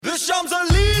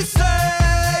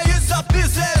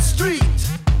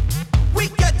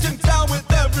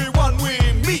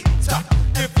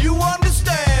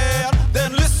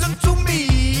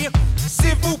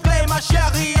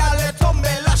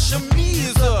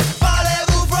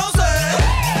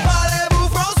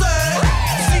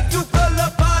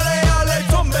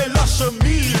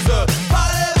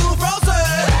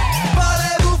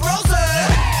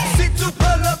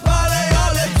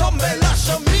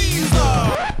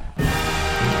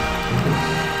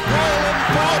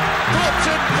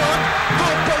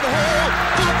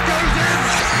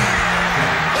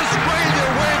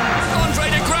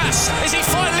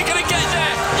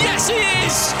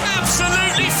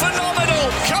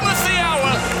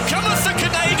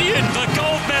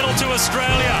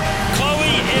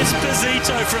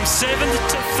Zito from 7th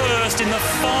to 1st in the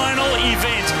final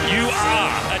event. You are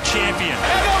a champion.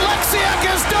 And Alexiak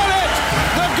has done it!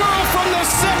 The girl from the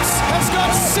 6 has got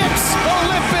 6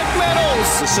 Olympic medals.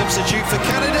 The substitute for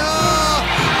Canada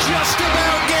just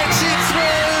about gets it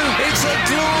through. It's a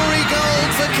glory gold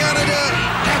for Canada.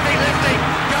 Heavy lifting,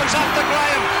 goes up to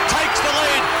Graham, takes the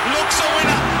lead, looks a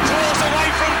winner, draws away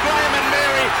from Graham and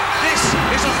Mary. This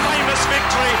is a famous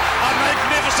victory, a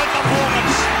magnificent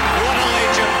performance. What a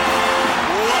legend,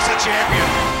 what a champion.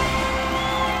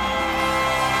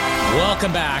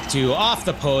 Welcome back to Off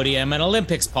the Podium, an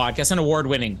Olympics podcast, an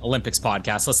award-winning Olympics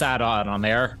podcast. Let's add on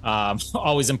there.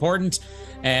 Always important.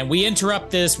 And we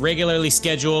interrupt this regularly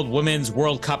scheduled Women's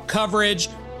World Cup coverage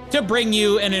to bring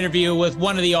you an interview with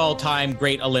one of the all-time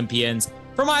great Olympians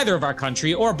from either of our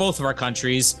country or both of our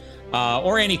countries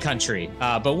or any country.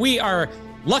 But we are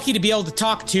lucky to be able to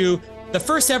talk to the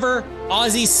first ever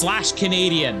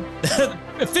Aussie/Canadian.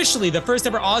 Officially the first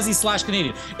ever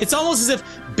Aussie/Canadian. It's almost as if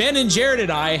Ben and Jared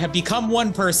and I have become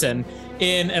one person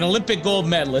in an Olympic gold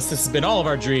medalist. This has been all of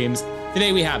our dreams.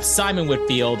 Today we have Simon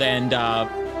Whitfield, and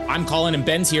I'm Colin, and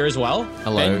Ben's here as well.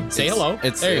 Hello. Ben, say hello.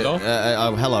 There you go.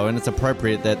 Hello, and it's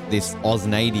appropriate that this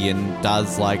Ausnadian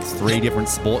does like 3 different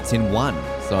sports in one.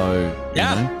 So,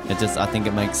 yeah, I think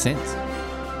it makes sense.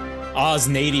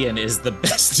 Ausnadian is the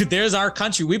best. There's our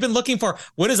country. We've been looking for,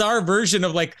 what is our version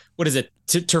of, like, what is it?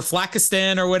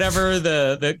 Turflakistan or whatever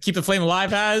the Keep the Flame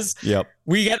Alive has. Yep.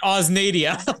 We get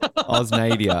Ausnadia.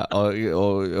 Ausnadia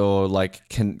or like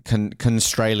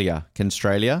Constralia.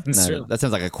 Constralia? No, that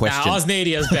sounds like a question. Nah,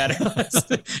 Ausnadia is better.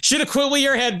 Should have quit with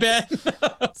your head, Ben.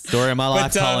 Story of my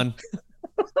life, Colin.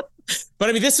 But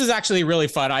I mean, this was actually really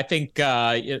fun. I think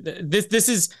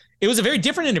it was a very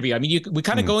different interview. I mean, we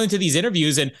kind of go into these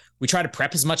interviews and we try to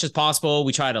prep as much as possible.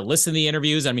 We try to listen to the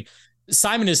interviews. I mean,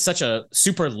 Simon is such a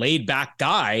super laid back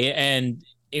guy and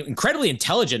incredibly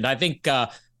intelligent. I think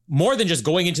more than just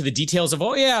going into the details of,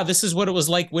 oh yeah, this is what it was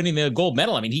like winning the gold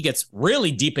medal. I mean, he gets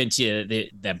really deep into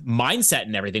the mindset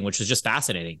and everything, which was just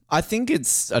fascinating. I think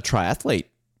it's a triathlete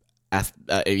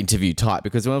interview type,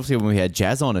 because obviously when we had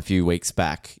Jazz on a few weeks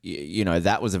back,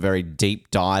 that was a very deep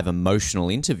dive emotional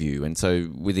interview. And so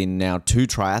within now 2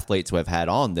 triathletes we've had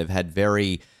on, they've had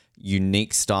very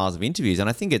unique styles of interviews. And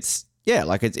I think it's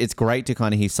great to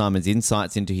kind of hear Simon's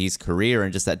insights into his career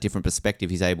and just that different perspective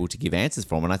he's able to give answers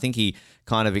from. And I think he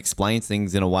kind of explains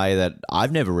things in a way that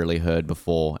I've never really heard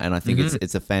before. And I think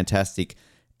it's a fantastic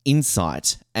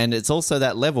insight. And it's also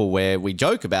that level where we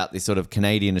joke about this sort of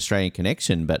Canadian-Australian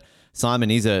connection, but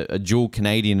Simon is a dual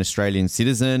Canadian-Australian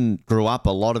citizen, grew up a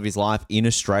lot of his life in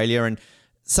Australia. And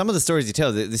some of the stories he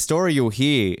tells, the story you'll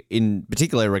hear in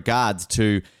particular regards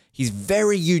to his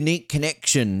very unique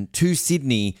connection to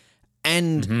Sydney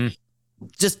and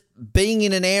just being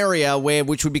in an area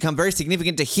which would become very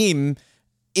significant to him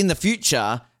in the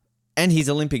future and his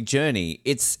Olympic journey.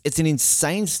 It's an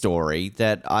insane story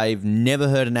that I've never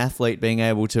heard an athlete being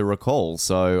able to recall.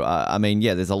 So,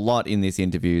 there's a lot in this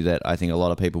interview that I think a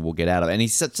lot of people will get out of. And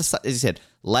he's just, as you said,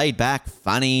 laid back,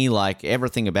 funny, like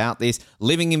everything about this.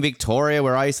 Living in Victoria,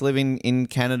 where I used to live in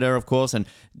Canada, of course, and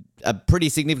a pretty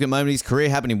significant moment in his career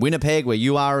happened in Winnipeg, where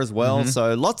you are as well.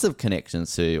 So lots of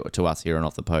connections to us here on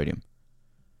Off the Podium.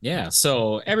 Yeah,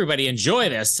 so everybody enjoy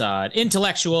this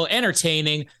intellectual,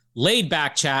 entertaining,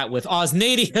 laid-back chat with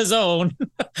Ausnadia's own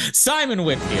Simon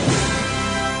Whitfield.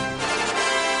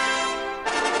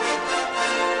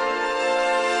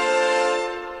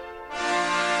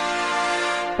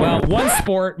 Well, one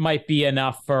sport might be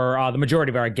enough for the majority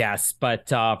of our guests, but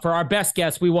for our best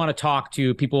guests, we want to talk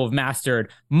to people who have mastered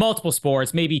multiple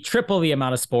sports, maybe triple the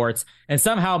amount of sports, and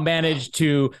somehow managed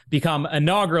to become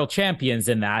inaugural champions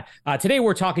in that. Today,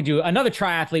 we're talking to another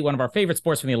triathlete, one of our favorite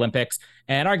sports from the Olympics,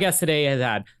 and our guest today has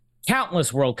had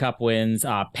countless World Cup wins,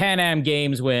 Pan Am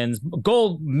Games wins,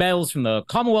 gold medals from the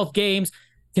Commonwealth Games,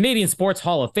 Canadian Sports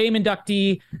Hall of Fame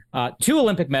inductee, 2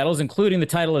 Olympic medals, including the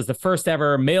title as the first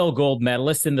ever male gold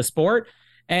medalist in the sport.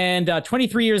 And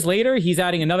 23 years later, he's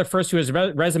adding another first to his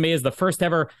resume as the first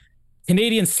ever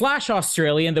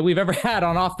Canadian/Australian that we've ever had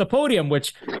on Off the Podium,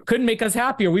 which couldn't make us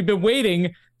happier. We've been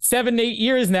waiting 7-8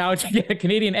 years now to get a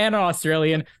Canadian and an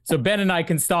Australian, so Ben and I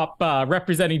can stop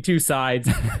representing 2 sides.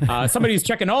 Somebody who's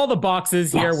checking all the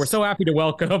boxes here. We're so happy to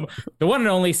welcome the one and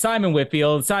only Simon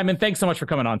Whitfield. Simon, thanks so much for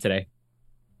coming on today.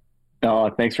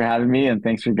 Oh, thanks for having me, and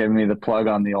thanks for giving me the plug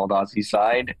on the old Aussie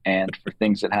side and for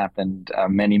things that happened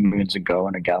many moons ago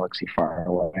in a galaxy far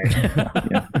away.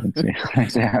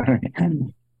 Thanks for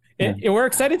having me. We're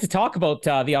excited to talk about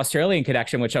the Australian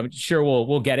connection, which I'm sure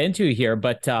we'll get into here.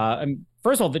 But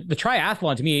first of all, the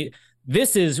triathlon, to me,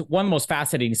 this is one of the most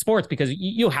fascinating sports because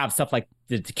you have stuff like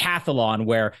the decathlon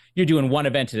where you're doing one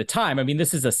event at a time. I mean,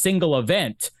 this is a single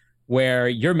event where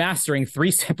you're mastering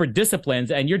 3 separate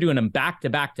disciplines and you're doing them back to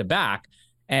back to back.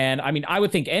 And I mean, I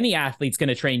would think any athlete's going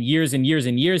to train years and years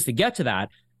and years to get to that.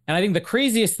 And I think the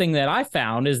craziest thing that I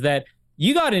found is that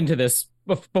you got into this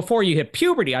before you hit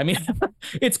puberty. I mean,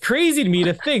 it's crazy to me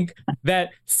to think that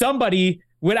somebody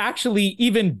would actually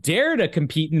even dare to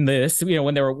compete in this,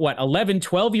 when they were 11,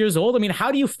 12 years old. I mean,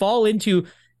 how do you fall into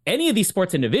any of these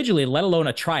sports individually, let alone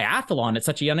a triathlon at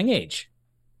such a young age?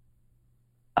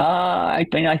 I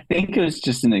think it was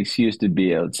just an excuse to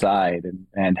be outside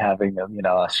and having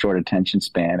a short attention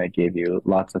span. It gave you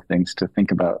lots of things to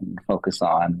think about and focus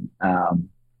on.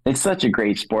 It's such a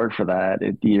great sport for that.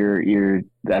 You're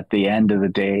at the end of the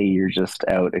day, you're just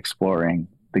out exploring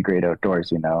the great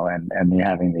outdoors, and you're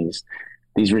having these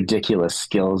ridiculous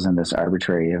skills in this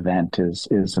arbitrary event is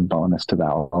a bonus to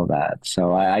all of that.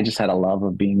 So I just had a love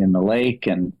of being in the lake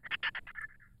and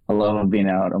a love of being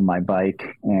out on my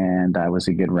bike, and I was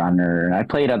a good runner. I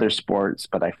played other sports,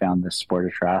 but I found this sport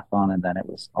of triathlon, and then it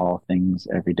was all things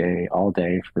every day, all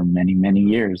day for many, many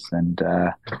years. And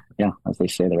as they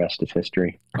say, the rest is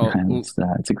history.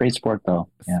 It's a great sport, though.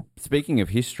 Yeah. Speaking of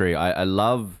history, I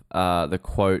love the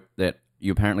quote that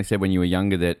you apparently said when you were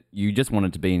younger that you just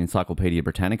wanted to be an Encyclopedia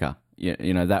Britannica.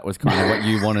 That was kind of what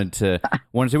you wanted to,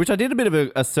 which I did a bit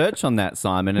of a search on that,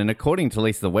 Simon. And according to at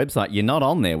least the website, you're not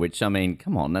on there, which, I mean,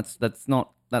 come on, that's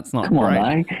not come great.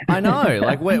 On, I know.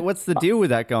 Like, what's the deal with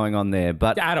that going on there?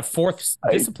 But add a fourth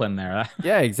discipline there.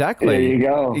 Yeah, exactly. There you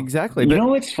go. Exactly. You know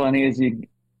what's funny is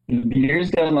years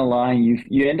down the line,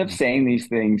 you end up saying these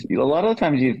things. A lot of the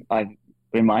times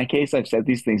in my case, I've said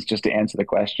these things just to answer the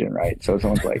question, right? So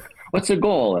someone's like, "What's the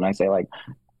goal?" And I say, like,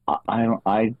 I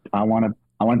want to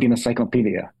be an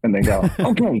encyclopedia. And they go,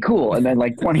 "Okay, cool." And then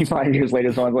like 25 years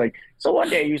later, someone's like, "So one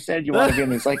day you said you want to be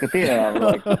an encyclopedia." And I'm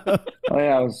like, "Oh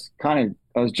yeah, I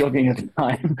was joking at the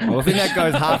time." Well, I think that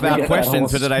goes half our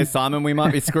questions for today, Simon. We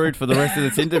might be screwed for the rest of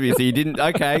this interview. So you didn't.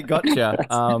 Okay, gotcha.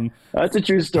 That's a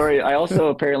true story. I also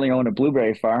apparently own a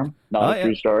blueberry farm. Not a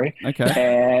true story. Okay.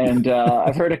 And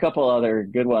I've heard a couple other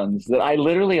good ones that I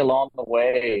literally along the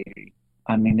way.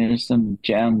 I mean, there's some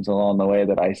gems along the way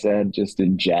that I said just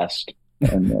in jest,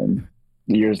 and then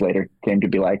years later came to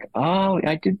be like, "Oh,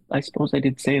 I suppose I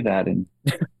did say that," and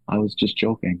I was just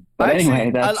joking. But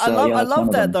anyway, I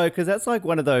love that though, because that's like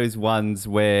one of those ones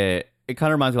where it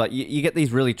kind of reminds me, like you get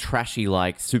these really trashy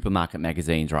like supermarket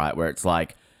magazines, right? Where it's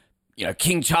like,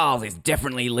 King Charles is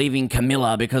definitely leaving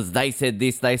Camilla because they said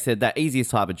this, they said that.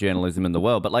 Easiest type of journalism in the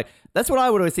world. But like, that's what I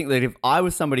would always think, that if I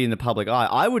was somebody in the public eye,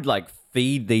 I would like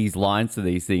feed these lines to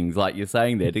these things, like you're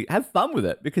saying there, to have fun with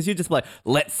it, because you're just like,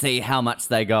 let's see how much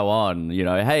they go on.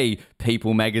 Hey,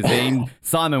 People magazine,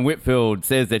 Simon Whitfield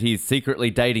says that he's secretly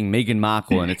dating Meghan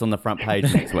Markle and it's on the front page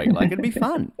next week. Like, it'd be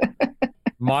fun.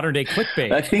 Modern day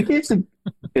clickbait. I think you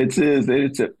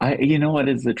know what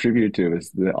it's attributed to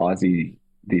is the Aussie.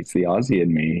 It's the Aussie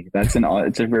in me. That's an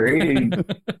Aussie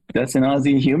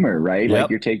humor, right? Yep. Like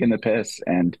you're taking the piss,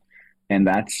 and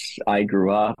I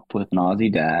grew up with an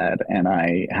Aussie dad, and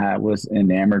I was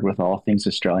enamored with all things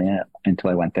Australian until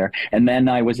I went there, and then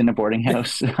I was in a boarding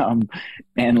house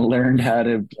and learned how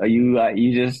to.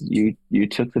 You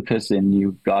took the piss and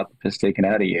you got the piss taken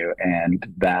out of you, and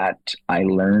that I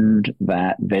learned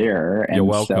that there. And you're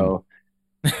welcome. So,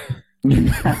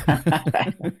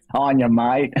 on your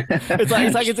mate.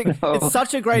 It's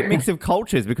such a great mix of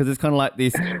cultures, because it's kind of like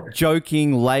this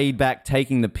joking, laid back,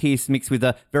 taking the piss mixed with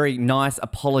a very nice,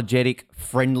 apologetic,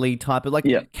 friendly type of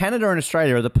Canada and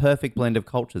Australia are the perfect blend of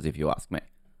cultures, if you ask me.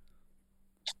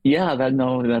 Yeah, thank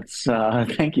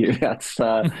you.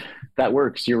 That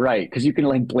works. You're right, because you can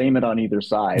like blame it on either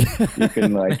side. You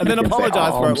can like and then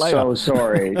apologize for it later. I'm so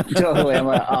sorry. Totally. I'm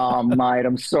like, "Oh, mate,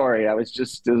 I'm sorry. It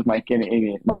was my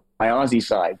Aussie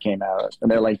side came out," and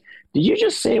they're like, "Did you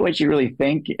just say what you really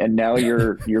think?" And now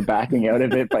you're backing out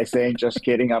of it by saying, "Just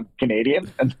kidding, I'm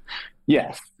Canadian." And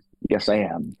yes, I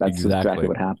am. That's exactly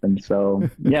what happened. So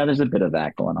yeah, there's a bit of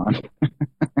that going on.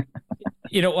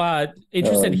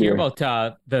 Interested to hear about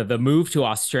the move to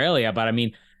Australia, but I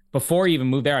mean, before you even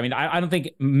move there, I mean, I don't think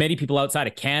many people outside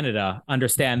of Canada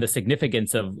understand the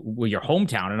significance of your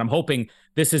hometown. And I'm hoping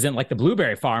this isn't like the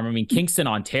blueberry farm. I mean, Kingston,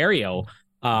 Ontario.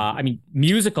 I mean,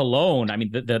 music alone. I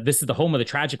mean, this is the home of the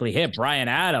Tragically Hip, Bryan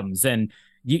Adams, and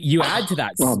you add to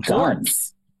that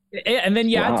sports, and then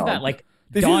you add to that like.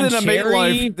 This Don isn't a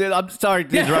Cherry. Meatloaf. I'm sorry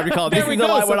to interrupt you, Colin. This isn't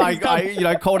like when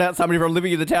I called out somebody from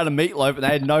living in the town of Meatloaf and they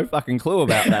had no fucking clue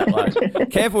about that. Like,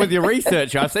 careful with your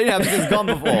research. I've seen how this has gone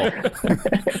before.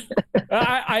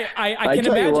 I can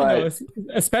imagine those,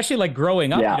 especially like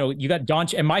growing up. Yeah. You know, you got Don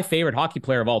and my favorite hockey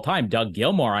player of all time, Doug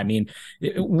Gilmour. I mean,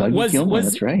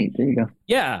 that's right. There you go.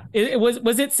 Yeah,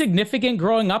 was it significant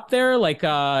growing up there? Like,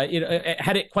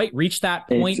 had it quite reached that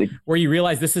point where you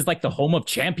realize this is like the home of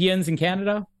champions in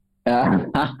Canada?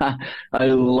 I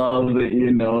love that you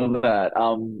know that.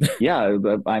 Yeah,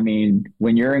 I mean,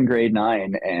 when you're in grade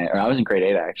 9, or I was in grade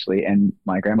 8 actually, and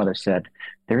my grandmother said,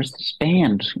 "There's this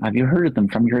band. Have you heard of them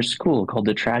from your school called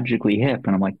the Tragically Hip?"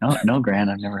 And I'm like, "No, Gran,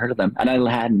 I've never heard of them." And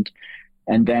I hadn't.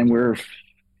 And then we're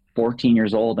 14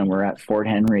 years old and we're at Fort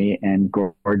Henry and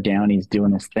Gord Downey's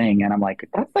doing this thing. And I'm like,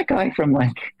 that's that guy from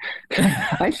like,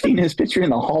 I've seen his picture in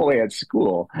the hallway at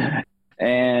school.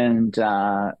 And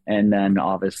then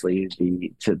obviously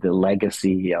the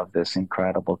legacy of this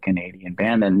incredible Canadian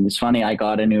band. And it's funny, I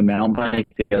got a new mountain bike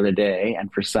the other day,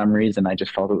 and for some reason I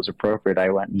just felt it was appropriate.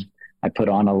 I went and I put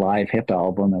on a live Hip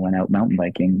album and went out mountain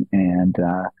biking. And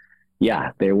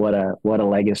yeah, what a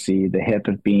legacy. The Hip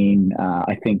of being,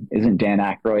 I think, isn't Dan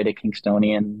Aykroyd a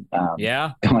Kingstonian?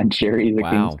 Yeah. Don Cherry's a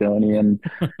Kingstonian.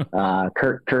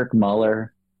 Kirk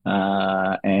Muller.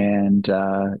 Yeah,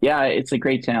 it's a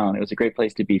great town. It was a great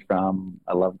place to be from.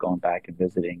 I love going back and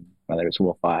visiting, whether it's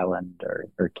Wolfe Island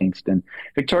or Kingston.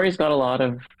 Victoria's got a lot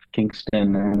of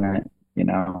Kingston in it. You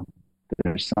know,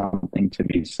 there's something to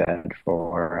be said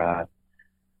for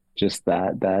just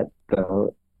that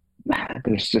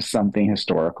there's just something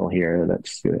historical here that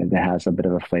has a bit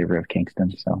of a flavor of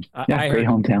Kingston. So yeah, great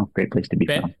hometown, great place to be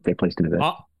from, great place to visit.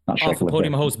 Off the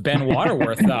podium host Ben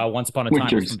Waterworth once upon a time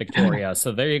was from Victoria.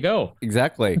 So there you go.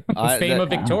 Exactly. Fame of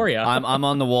Victoria. I'm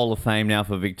on the wall of fame now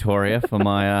for Victoria for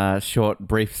my short,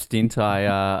 brief stint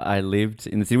I lived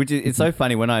in the city, which is it's so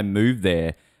funny. When I moved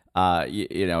there,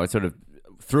 you know, it's sort of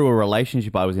through a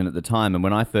relationship I was in at the time. And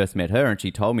when I first met her and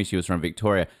she told me she was from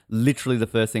Victoria, literally the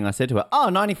first thing I said to her,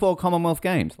 94 Commonwealth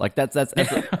Games. Like that's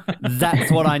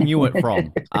what I knew it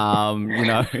from. You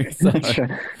know, so.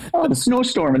 The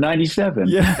snowstorm in 97.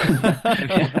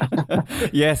 Yeah.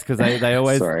 Yes. Cause they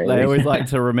always like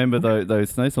to remember those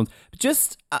snowstorms.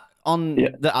 Just on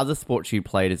the other sports you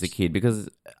played as a kid, because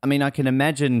I mean, I can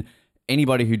imagine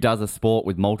anybody who does a sport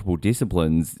with multiple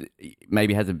disciplines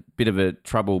maybe has a bit of a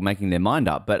trouble making their mind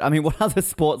up. But I mean, what other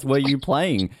sports were you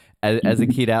playing as a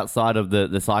kid outside of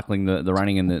the cycling, the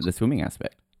running, and the swimming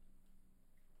aspect?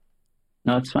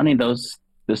 No, it's funny. The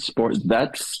sport,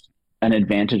 that's an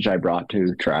advantage I brought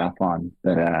to triathlon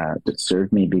that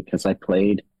served me, because I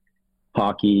played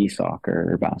hockey,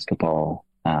 soccer, basketball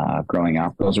growing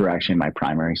up. Those were actually my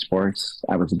primary sports.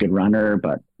 I was a good runner,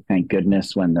 but thank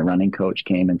goodness when the running coach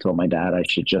came and told my dad I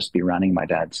should just be running, my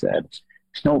dad said,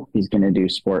 nope, he's going to do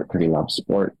sport because he loves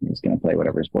sport. He's going to play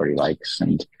whatever sport he likes.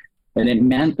 And it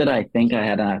meant that I think I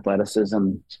had an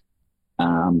athleticism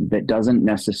that doesn't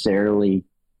necessarily,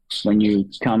 when you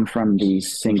come from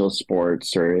these single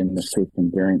sports or in the safe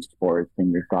endurance sports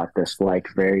and you've got this like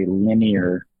very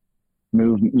linear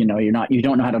move, you know, you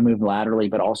don't know how to move laterally,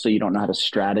 but also you don't know how to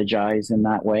strategize in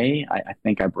that way. I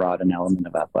think I brought an element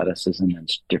of athleticism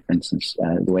and differences,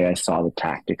 the way I saw the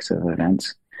tactics of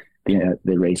events, the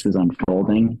races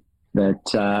unfolding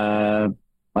that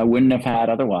I wouldn't have had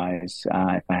otherwise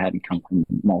if I hadn't come from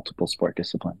multiple sport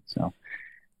disciplines. So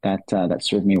that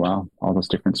served me well, all those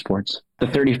different sports. The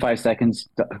 35 seconds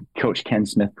Coach Ken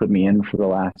Smith put me in for the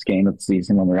last game of the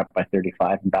season when we were up by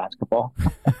 35 in basketball.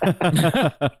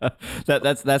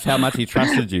 That's how much he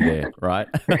trusted you there, right?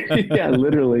 Yeah,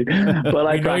 literally. But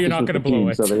I know you're not going to blow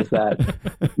it. So there's that.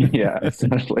 Yeah,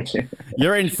 especially.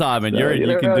 You're in, Simon. You're in.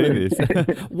 You can do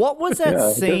this. What was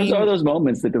that scene? Those are those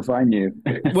moments that define you.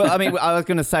 Well, I mean, I was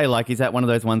going to say, like, is that one of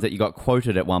those ones that you got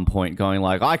quoted at one point going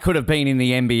like, I could have been in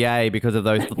the NBA because of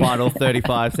those final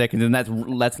 35 seconds, and that's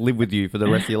live with you for the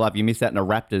rest of your life. You missed out in a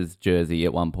Raptors jersey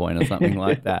at one point or something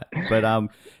like that. But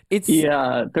it's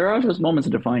there are those moments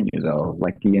that define you though.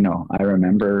 Like, you know, I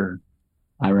remember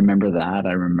that.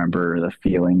 I remember the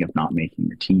feeling of not making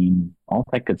the team, all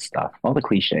that good stuff, all the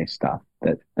cliche stuff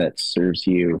that serves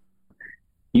you.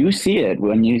 You see it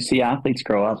when you see athletes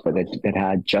grow up that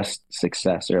had just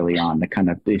success early on. The kind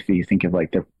of, if you think of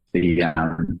like the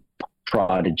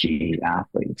prodigy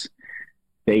athletes,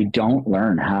 they don't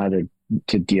learn how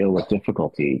to deal with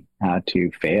difficulty, how to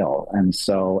fail. And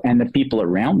the people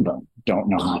around them don't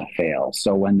know how to fail.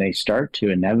 So when they start to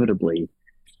inevitably,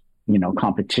 you know,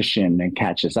 competition and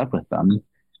catches up with them,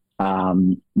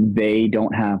 they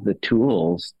don't have the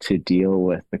tools to deal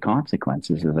with the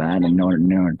consequences of that. And nor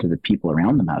do the people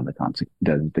around them have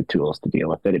the tools to deal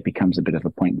with it. It becomes a bit of a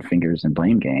pointing fingers and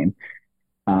blame game.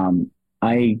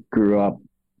 I grew up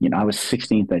I was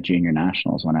 16th at junior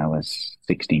nationals when I was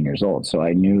 16 years old. So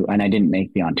I knew, and I didn't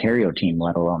make the Ontario team,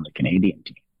 let alone the Canadian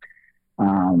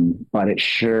team. But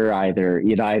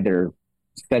it either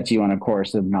sets you on a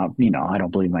course of not, I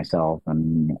don't believe myself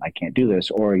and I can't do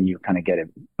this, or you kind of get it,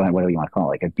 whatever you want to call it,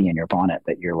 like a bee in your bonnet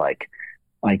that you're like,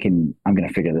 I'm going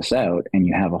to figure this out. And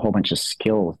you have a whole bunch of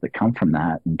skills that come from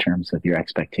that in terms of your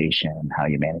expectation, how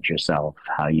you manage yourself,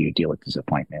 how you deal with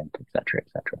disappointment, et cetera, et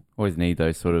cetera. Always need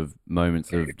those sort of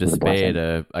moments of despair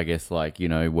to, I guess, like,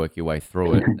 work your way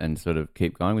through it and sort of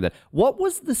keep going with that. What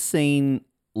was the scene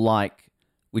like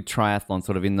with triathlon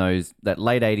sort of in that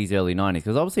late 80s, early 90s?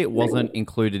 Because obviously it wasn't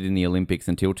included in the Olympics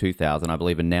until 2000, I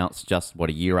believe, announced just,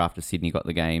 a year after Sydney got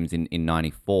the games in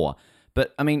 94.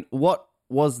 But, I mean, what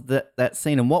was that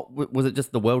scene, and what was it?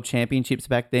 Just the World Championships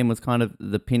back then was kind of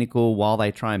the pinnacle while they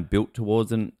try and built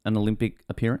towards an Olympic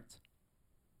appearance?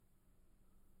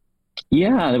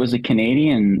 Yeah, there was a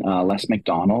Canadian, Les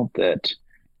McDonald, that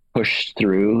pushed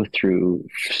through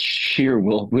sheer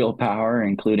willpower,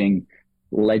 including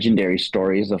legendary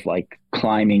stories of like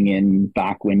climbing in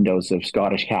back windows of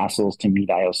Scottish castles to meet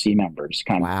IOC members.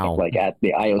 Of like at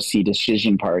the IOC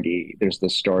decision party, there's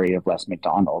this story of Les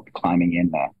McDonald climbing in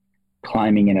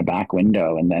a back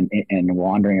window and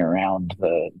wandering around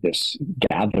this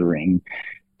gathering,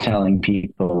 telling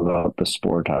people about the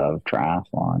sport of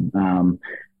triathlon.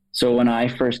 So when I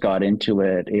first got into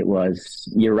it,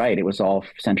 you're right, it was all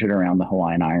centered around the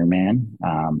Hawaiian Ironman.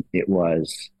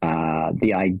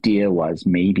 The idea was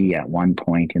maybe at one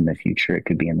point in the future it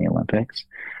could be in the Olympics.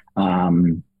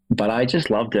 But I just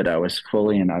loved it. I was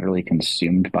fully and utterly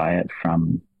consumed by it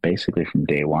from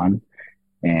day one.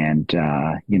 And,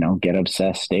 get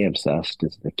obsessed, stay obsessed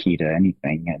is the key to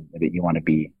anything that you want to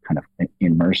be kind of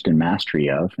immersed in mastery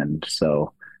of. And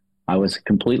so I was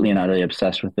completely and utterly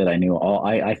obsessed with it. I knew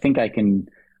I think I can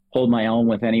hold my own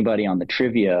with anybody on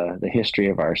the history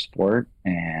of our sport.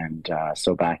 And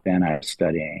so back then I was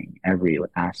studying every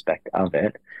aspect of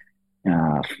it,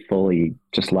 fully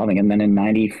just loving it. And then in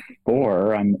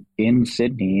 94, I'm in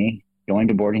Sydney going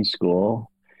to boarding school,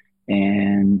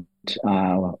 and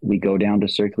we go down to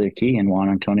Circular Quay, and Juan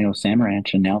Antonio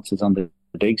Samaranch announces on the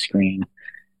big screen,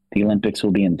 the Olympics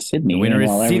will be in Sydney. The winner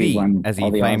is City, as he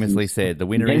famously said. The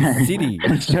winner is City.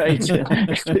 That's right.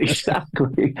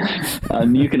 Exactly.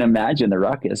 You can imagine the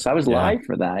ruckus. I was live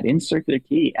for that in Circular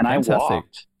Quay, and fantastic. I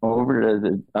walked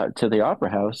over to the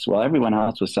Opera House while everyone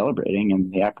else was celebrating,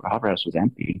 and the Opera House was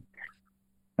empty.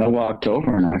 I walked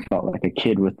over and I felt like a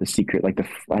kid with the secret, like I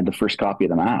had the first copy of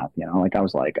the map, like I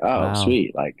was like, oh, wow.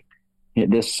 Sweet. Like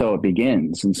so it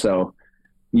begins. And so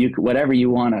whatever you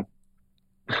want to,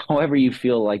 however you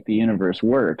feel like the universe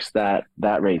works, that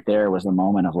right there was a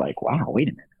moment of like, wow, wait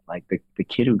a minute. Like the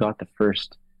kid who got the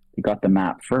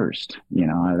map first,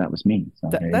 that was me.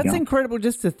 So that's incredible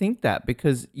just to think that,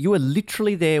 because you were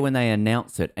literally there when they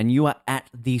announced it, and you are at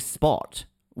the spot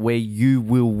where you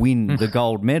will win the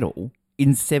gold medal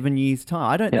in 7 years'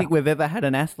 time. I don't think we've ever had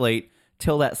an athlete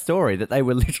tell that story, that they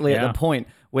were literally at the point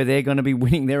where they're going to be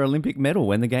winning their Olympic medal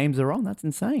when the games are on. That's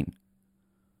insane.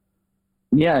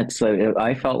 Yeah,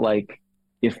 I felt like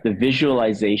if the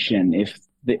visualization,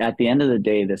 at the end of the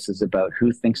day, this is about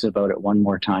who thinks about it one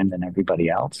more time than everybody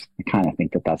else. I kind of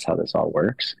think that that's how this all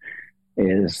works,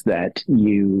 is that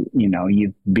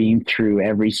you've been through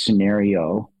every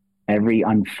scenario, every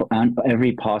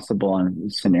possible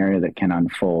scenario that can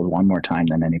unfold one more time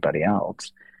than anybody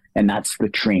else. And that's the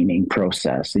training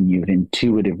process. And you've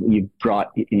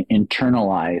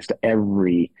internalized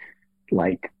every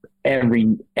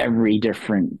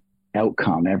different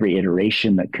outcome, every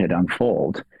iteration that could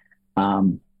unfold.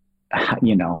 I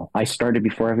started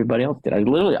before everybody else did. I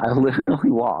literally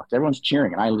walked. Everyone's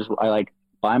cheering, and I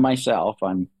by myself.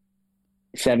 I'm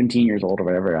 17 years old or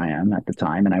whatever I am at the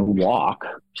time, and I walk.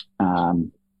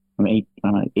 I'm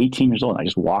 18 years old. I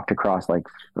just walked across like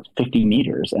 50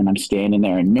 meters, and I'm standing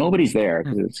there, and nobody's there,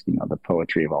 because it's the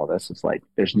poetry of all this. It's like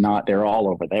they're all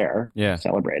over there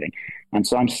celebrating, and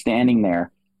so I'm standing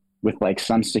there with like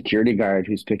some security guard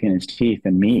who's picking his teeth,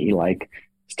 and me like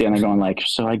standing going like,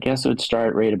 so I guess it would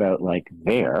start right about like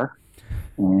there,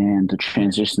 and the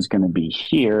transition's going to be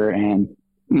here, and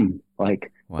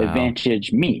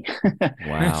advantage me.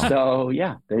 Wow. So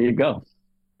yeah, there you go.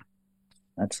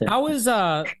 That's it. How is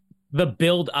the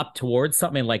build up towards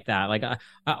something like that? Like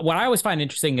what I always find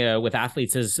interesting with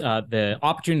athletes is the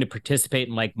opportunity to participate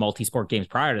in like multi-sport games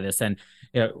prior to this. And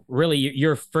really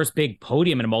your first big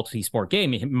podium in a multi-sport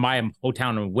game, my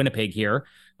hometown in Winnipeg here,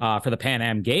 for the Pan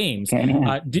Am Games.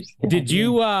 Did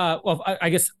you, well, I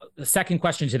guess the second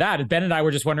question to that is Ben and I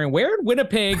were just wondering, where in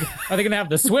Winnipeg are they going to have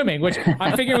the swimming, which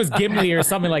I figured was Gimli or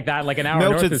something like that, like an hour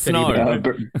north of the city.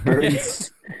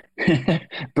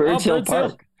 Birds Hill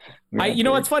Park. You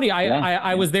know what's funny?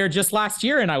 I was there just last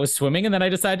year and I was swimming, and then I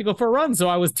decided to go for a run, so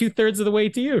I was 2/3 of the way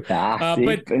to you.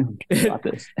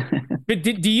 But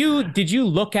did you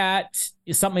look at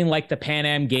something like the Pan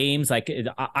Am Games? Like,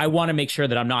 I want to make sure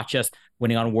that I'm not just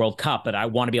winning on a World Cup, but I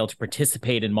want to be able to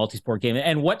participate in multi-sport games.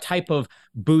 And what type of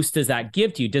boost does that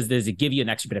give to you? Does it give you an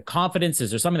extra bit of confidence?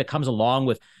 Is there something that comes along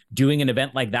with doing an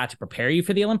event like that to prepare you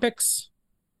for the Olympics?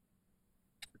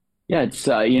 Yeah, it's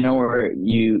where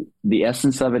the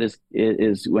essence of it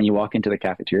is when you walk into the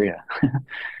cafeteria.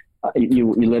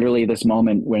 you literally, this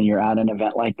moment when you're at an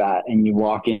event like that and you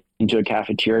walk into a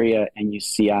cafeteria and you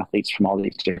see athletes from all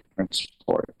these different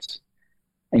sports,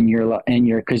 and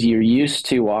because you're used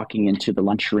to walking into the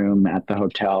lunchroom at the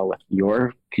hotel with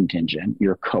your contingent,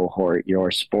 your cohort,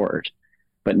 your sport,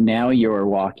 but now you're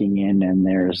walking in and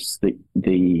there's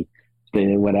the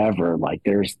whatever, like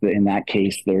in that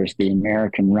case, there's the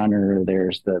American runner,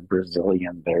 there's the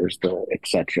Brazilian, there's the et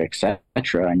cetera,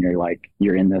 and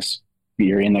you're in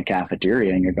the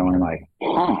cafeteria and you're going like,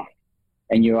 huh.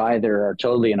 And you either are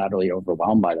totally and utterly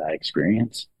overwhelmed by that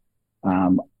experience,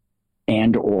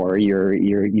 and or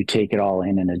you take it all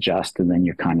in and adjust, and then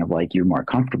you're kind of like, you're more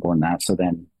comfortable in that. So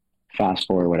then fast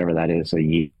forward, whatever that is, a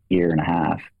year and a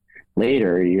half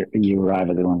later, you arrive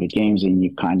at the Olympic Games and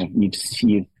you've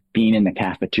been in the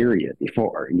cafeteria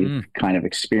before. You've kind of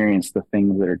experienced the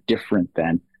things that are different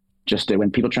than just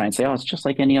when people try and say, oh, it's just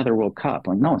like any other World Cup.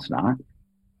 Like, no, it's not.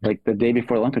 Like the day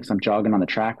before Olympics, I'm jogging on the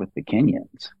track with the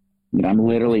Kenyans. I'm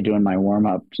literally doing my warm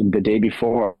up the day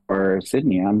before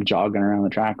Sydney. I'm jogging around the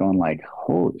track going like,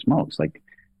 holy smokes. Like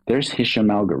there's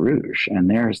Hisham El Garouche and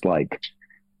there's like,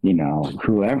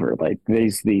 whoever, like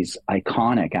these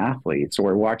iconic athletes,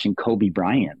 or watching Kobe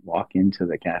Bryant walk into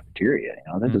the cafeteria.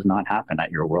 That does not happen at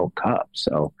your World Cup.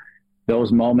 So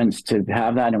those moments, to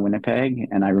have that in Winnipeg,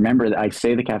 and I remember, I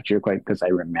say the cafeteria quite because I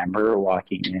remember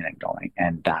walking in and going,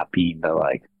 and that being the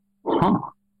like, huh,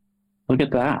 look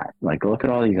at that. Like, look at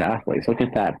all these athletes. Look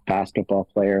at that basketball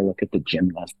player. Look at the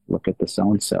gymnast. Look at the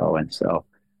so-and-so. And so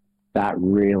that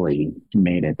really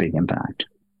made a big impact.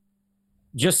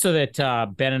 Just so that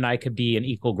Ben and I could be in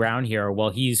equal ground here,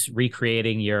 while he's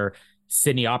recreating your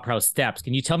Sydney Opera House steps,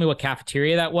 can you tell me what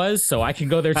cafeteria that was so I can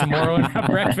go there tomorrow and have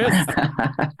breakfast?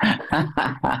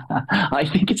 I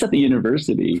think it's at the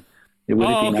university. It would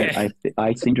have been. Okay.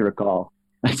 I seem to recall.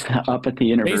 It's up at the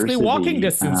university. Basically walking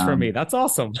distance from me. That's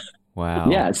awesome. Wow.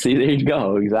 Yeah. See, there you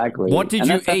go. Exactly. What did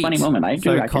you eat? A funny moment.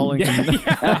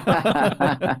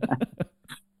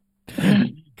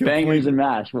 Bangers and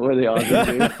mash. What were the odds?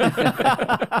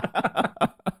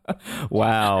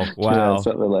 Wow. Yeah,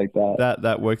 something like that.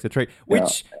 That works a treat.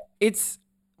 Which it's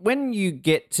when you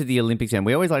get to the Olympics, and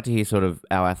we always like to hear sort of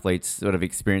our athletes' sort of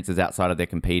experiences outside of their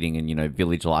competing and,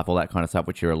 village life, all that kind of stuff,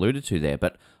 which you're alluded to there.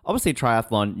 But obviously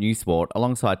triathlon, new sport,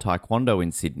 alongside taekwondo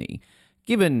in Sydney.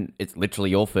 Given it's literally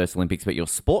your first Olympics, but your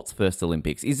sport's first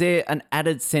Olympics, is there an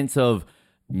added sense of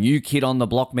new kid on the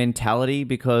block mentality?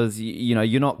 Because,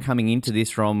 you're not coming into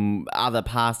this from other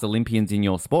past Olympians in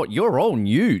your sport. You're all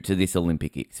new to this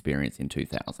Olympic experience in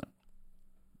 2000.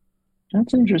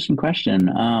 That's an interesting question.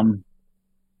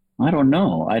 I don't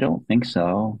know. I don't think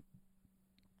so.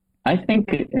 I think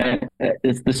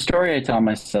it's the story I tell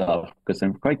myself, because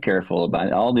I'm quite careful about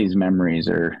it. All these memories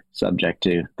are subject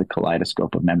to the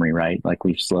kaleidoscope of memory, right? Like,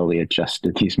 we've slowly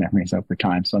adjusted these memories over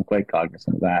time. So I'm quite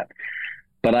cognizant of that.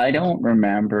 But I don't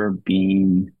remember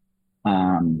being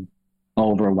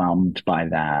overwhelmed by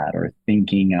that or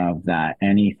thinking of that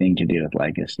anything to do with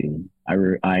legacy.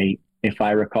 If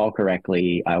I recall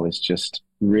correctly, I was just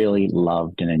really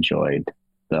loved and enjoyed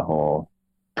the whole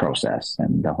process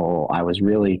and I was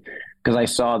really, because I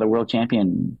saw the world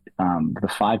champion, the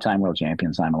 5-time world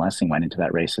champion, Simon Whitfield, went into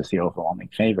that race as the overwhelming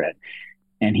favorite,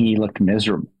 and he looked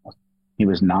miserable. He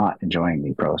was not enjoying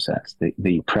the process.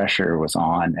 The pressure was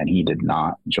on, and he did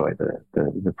not enjoy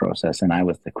the process. And I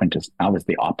was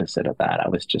the opposite of that. I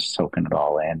was just soaking it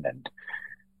all in, and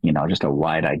just a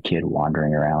wide-eyed kid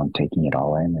wandering around, taking it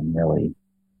all in, and really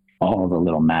all the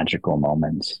little magical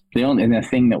moments. The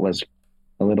thing that was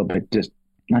a little bit just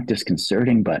not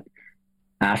disconcerting, but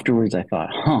afterwards I thought,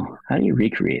 how do you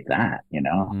recreate that?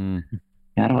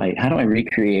 How do I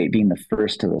recreate being the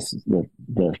first to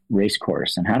the race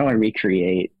course, and how do I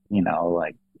recreate,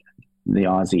 like the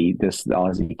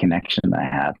Aussie connection that I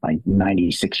have? My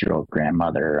 96-year-old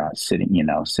grandmother sitting in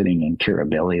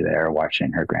Kirribilli there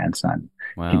watching her grandson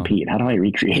compete. How do I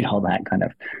recreate all that kind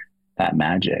of that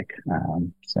magic.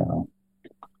 So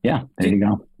yeah, there you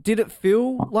go. Did it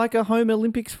feel like a home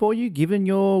Olympics for you, given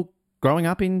your growing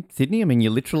up in Sydney? I mean,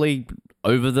 you're literally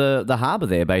over the harbour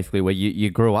there, basically, where you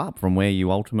grew up, from where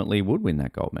you ultimately would win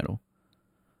that gold medal.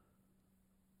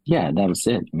 Yeah, that was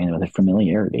it. I mean, with the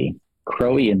familiarity,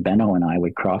 Crowe and Benno and I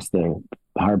would cross the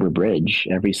Harbour Bridge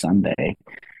every Sunday.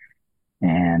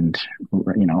 And,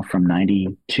 you know, from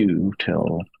 92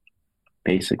 till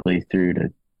basically through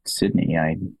to Sydney,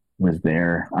 I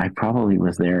probably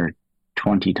was there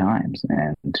 20 times,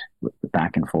 and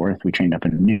back and forth. We trained up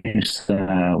in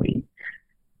Noosa. We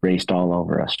raced all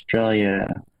over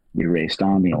Australia. We raced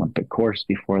on the Olympic course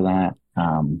before that.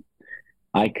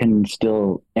 I can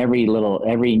still, every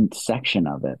section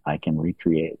of it, I can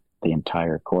recreate the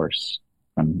entire course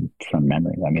from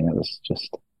memory. I mean,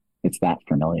 it's that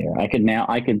familiar. I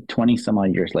could 20 some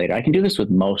odd years later, I can do this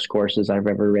with most courses I've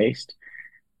ever raced,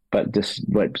 but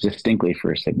distinctly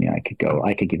for Sydney, I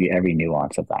could give you every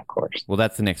nuance of that course. Well,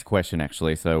 that's the next question,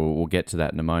 actually. So we'll get to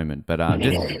that in a moment. But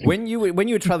just when you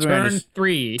were traveling around, turn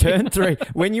three.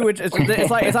 When you were,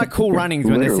 it's like Cool Runnings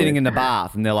when they're sitting in the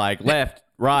bath and they're like left,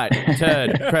 right,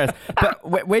 turn, press.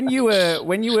 But when you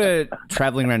were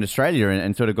traveling around Australia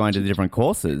and sort of going to the different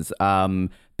courses,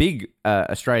 big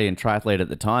Australian triathlete at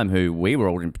the time, who we were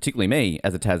all, particularly me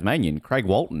as a Tasmanian, Craig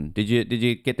Walton. Did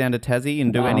you get down to Tassie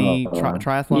and do any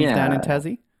triathlons down in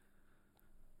Tassie?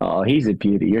 Oh, he's a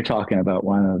beauty. You're talking about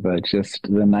one of just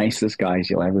the nicest guys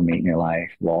you'll ever meet in your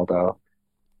life, Waldo.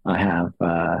 I have,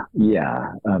 I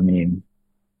mean,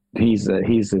 he's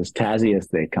as Tassie as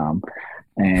they come.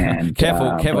 And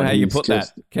careful how you put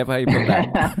that. Careful how you put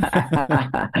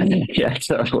that. Yeah,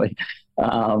 totally.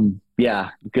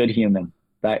 Good human.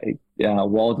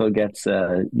 Waldo gets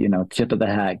tip of the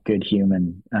hat, good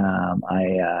human.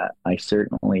 I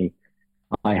certainly,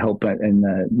 I hope in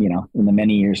the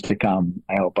many years to come,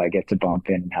 I hope I get to bump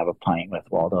in and have a pint with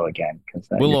Waldo again.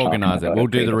 We'll organize it. We'll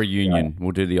do the reunion.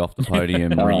 We'll do the off the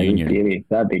podium reunion. Beauty.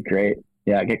 That'd be great.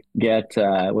 Yeah,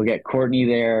 we'll get Courtney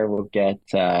there. We'll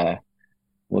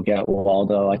get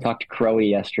Waldo. I talked to Crowe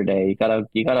yesterday.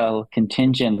 You got a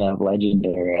contingent of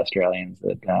legendary Australians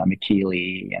at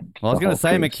McKeely and. Well, I was going to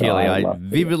say McKeely. I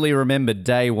vividly remember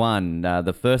day one.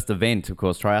 The first event, of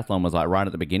course, triathlon was like right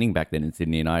at the beginning back then in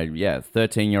Sydney, and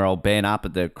 13-year-old Ben up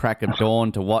at the crack of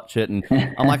dawn to watch it, and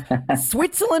I'm like,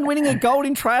 Switzerland winning a gold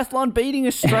in triathlon, beating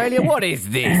Australia. What is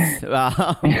this?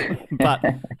 But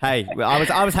hey,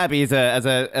 I was happy as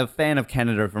a fan of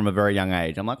Canada from a very young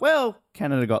age. I'm like, well,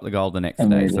 Canada got the gold the next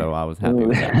day, so I was happy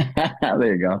with that.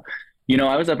 There you go.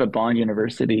 I was up at Bond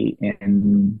University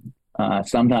in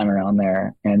sometime around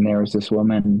there, and there was this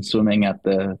woman swimming at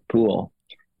the pool,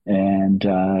 and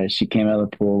she came out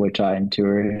of the pool, which I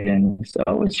toured, and so,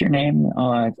 what's your name?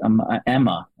 Oh, I'm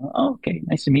Emma. Oh, okay,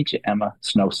 nice to meet you, Emma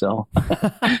Snowsill.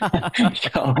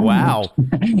 So, wow.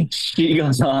 She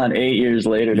goes on 8 years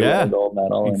later to win a gold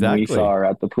medal, and we saw her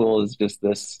at the pool as just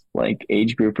this like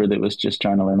age grouper that was just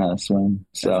trying to learn how to swim.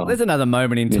 So there's another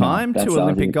moment in time, two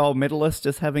Olympic gold medalists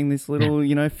just having this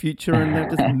little future, and they're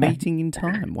just meeting in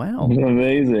time. Wow,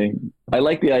 amazing. I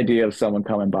like the idea of someone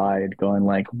coming by and going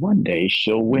like, one day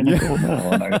she'll win a gold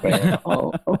medal. And I was like,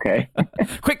 oh, okay.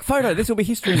 Quick photo. This will be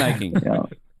history making. Yeah.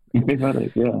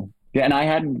 And I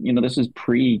hadn't, this is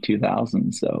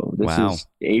pre-2000. So this is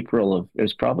it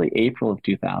was probably April of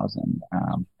 2000.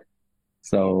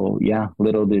 So yeah,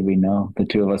 little did we know, the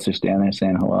two of us are standing there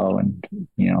saying hello. And,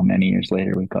 many years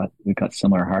later, we got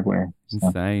similar hardware. So,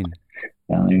 insane.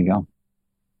 Yeah, there you go.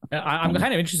 I'm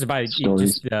kind of interested by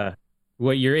just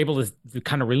what you're able to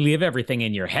kind of relive everything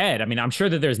in your head. I mean, I'm sure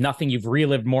that there's nothing you've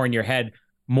relived more in your head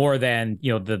more than,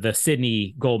 the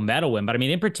Sydney gold medal win. But I mean,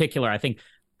 in particular, I think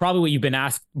probably what you've been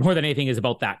asked more than anything is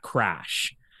about that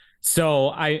crash.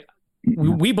 So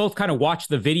we both kind of watched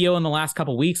the video in the last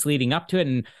couple of weeks leading up to it,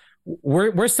 and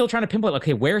we're still trying to pinpoint,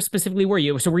 okay, where specifically were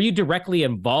you? So were you directly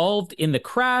involved in the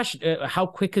crash? How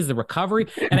quick is the recovery?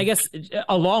 And I guess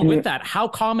along with that, how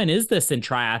common is this in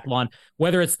triathlon,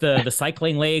 whether it's the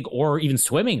cycling leg or even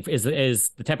swimming is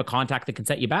the type of contact that can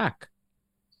set you back?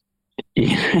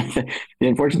 The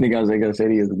unfortunate thing I was going to say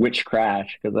to you is which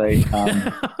crash, because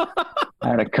I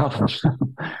had a couple.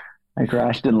 I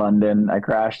crashed in London. I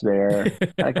crashed there.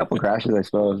 Had a couple crashes, I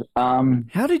suppose.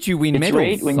 How did you win medals,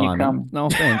 great when Simon? You come. No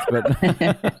offense, but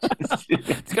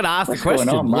it's got to ask the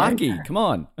question. Lucky, come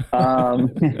on.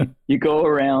 You go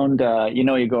around.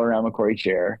 You go around Macquarie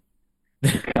Chair.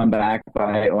 You come back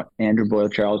by Andrew Boyle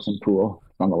Charlton Pool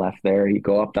on the left there. You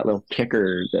go up that little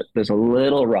kicker. There's a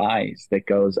little rise that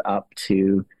goes up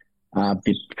to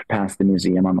past the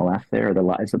museum on the left there,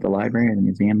 or is it the library or the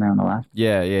museum there on the left?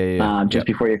 Yeah. Just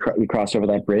before you cross over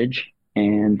that bridge.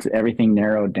 and everything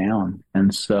narrowed down.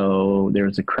 And so there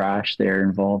was a crash there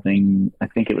involving, I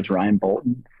think it was Ryan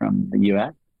Bolton from the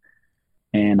US.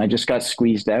 And I just got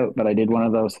squeezed out, but I did one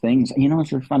of those things. You know,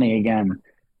 it's so funny again,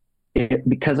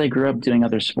 because I grew up doing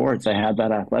other sports, I had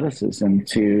that athleticism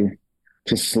to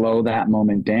slow that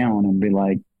moment down and be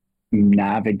like,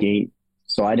 navigate.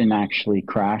 So I didn't actually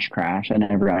crash. I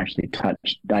never actually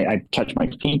I touched my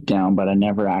feet down, but I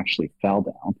never actually fell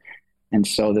down. And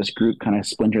so this group kind of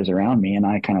splinters around me and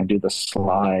I kind of do the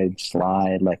slide,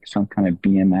 like some kind of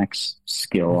BMX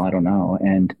skill. I don't know.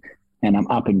 And I'm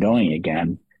up and going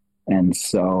again. And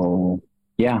so,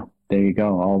 yeah, there you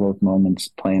go. All those moments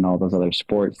playing all those other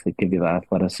sports that give you the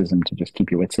athleticism to just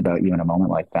keep your wits about you in a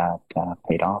moment like that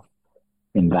paid off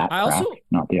in that craft,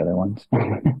 not the other ones.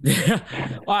 Well,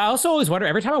 I also always wonder,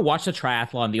 every time I watch the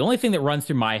triathlon, the only thing that runs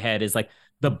through my head is like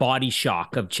the body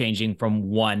shock of changing from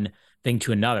one thing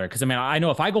to another. Because I mean, I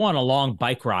know if I go on a long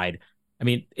bike ride, I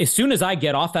mean, as soon as I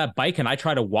get off that bike and I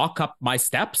try to walk up my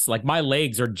steps, like my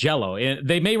legs are jello.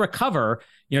 They may recover,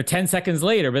 10 seconds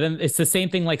later, but then it's the same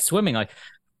thing like swimming. Like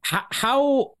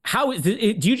how is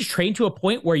it, do you just train to a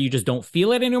point where you just don't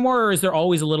feel it anymore? Or is there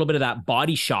always a little bit of that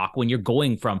body shock when you're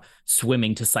going from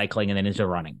swimming to cycling and then into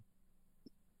running?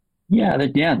 Yeah,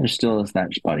 there still is that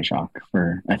body shock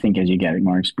for, I think as you get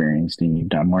more experienced and you've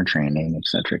done more training, et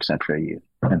cetera, you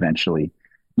eventually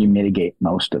you mitigate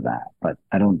most of that, but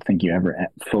I don't think you ever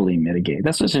fully mitigate.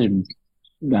 That's just a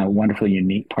wonderfully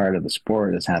unique part of the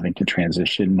sport, is having to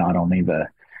transition not only the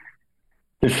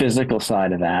physical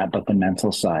side of that, but the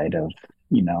mental side of,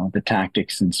 the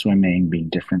tactics in swimming being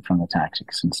different from the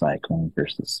tactics in cycling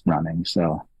versus running.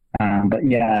 So, but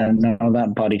yeah, no,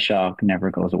 that body shock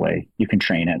never goes away. You can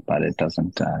train it, but it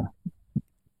doesn't,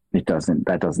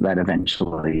 that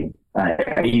eventually,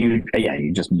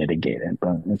 you just mitigate it,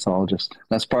 but it's all just,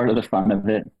 that's part of the fun of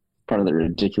it, part of the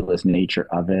ridiculous nature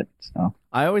of it. So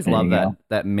I always love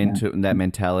that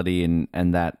mentality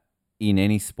and that in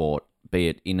any sport, be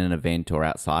it in an event or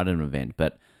outside of an event,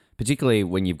 but particularly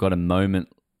when you've got a moment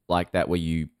like that where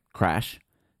you crash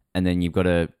and then you've got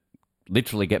to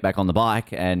literally get back on the bike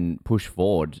and push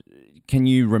forward. Can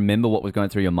you remember what was going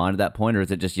through your mind at that point, or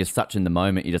is it just you're such in the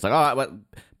moment, you're just like, all right, well,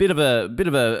 bit of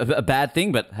a bad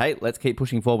thing, but hey, let's keep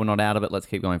pushing forward. We're not out of it. Let's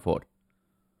keep going forward.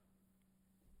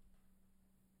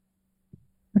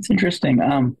 That's interesting.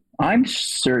 I'm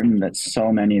certain that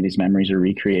so many of these memories are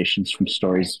recreations from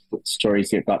stories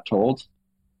that got told,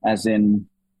 as in,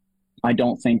 I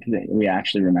don't think that we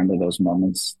actually remember those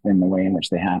moments in the way in which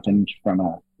they happened from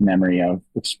a memory of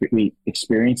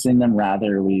experiencing them.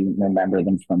 Rather, we remember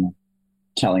them from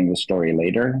telling the story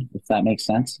later, if that makes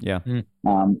sense. Yeah.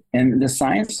 And the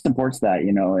science supports that.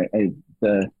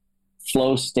 The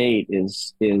flow state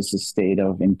is a state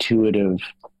of an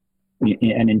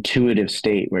intuitive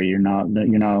state where you're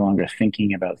no longer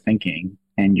thinking about thinking,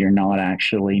 and you're not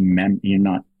actually you're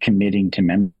not committing to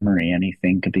memory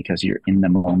anything because you're in the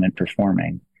moment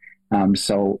performing.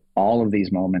 So all of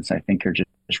these moments, I think, are just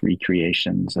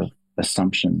recreations of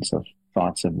assumptions of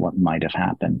thoughts of what might have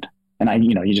happened. And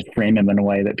you just frame them in a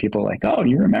way that people are like, oh,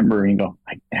 you remember? And you go,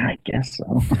 I guess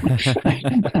so.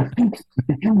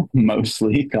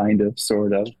 Mostly, kind of,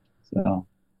 sort of. So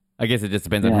I guess it just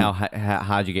depends on how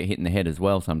hard you get hit in the head as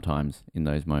well sometimes in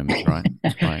those moments, right?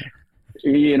 Right.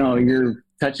 You're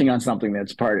touching on something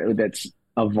that's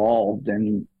evolved,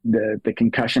 and the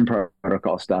concussion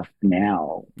protocol stuff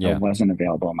now wasn't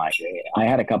available in my day. I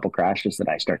had a couple crashes that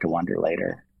I start to wonder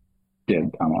later.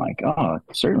 I'm like, oh, it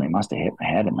certainly must have hit my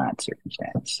head in that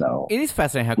circumstance. So it is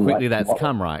fascinating how quickly that's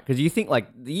come, right? Because you think like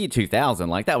the year 2000,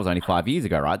 like that was only 5 years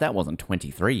ago, right? That wasn't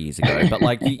 23 years ago. But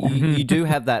like you do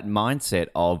have that mindset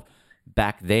of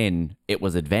back then it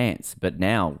was advanced, but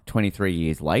now 23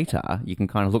 years later, you can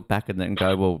kind of look back at it and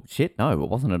go, well, shit, no, it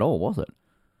wasn't at all, was it?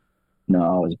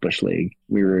 No, it was Bush League.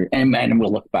 And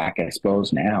we'll look back, I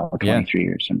suppose, now, 23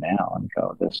 years from now, and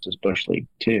go, this is Bush League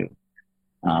too.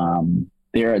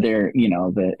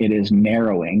 It is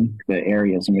narrowing. The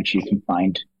areas in which you can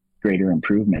find greater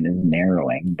improvement is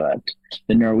narrowing, but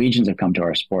the Norwegians have come to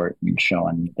our sport and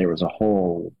shown there was a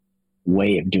whole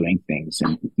way of doing things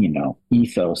and,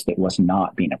 ethos that was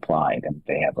not being applied, and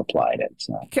they have applied it.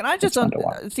 So can I just,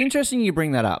 it's interesting you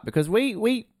bring that up, because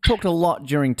we talked a lot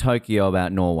during Tokyo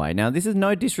about Norway. Now, this is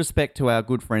no disrespect to our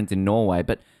good friends in Norway,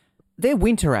 but they're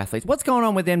winter athletes. What's going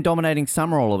on with them dominating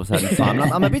summer all of a sudden,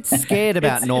 Simon? I'm a bit scared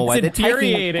about Norway. It's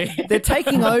infuriating. They're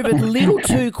taking over a little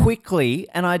too quickly,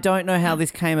 and I don't know how this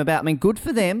came about. I mean, good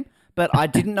for them, but I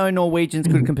didn't know Norwegians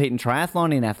could compete in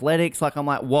triathlon, in athletics. Like, I'm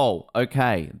like, whoa,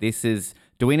 okay,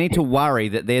 do we need to worry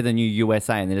that they're the new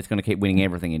USA and they're just going to keep winning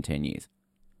everything in 10 years?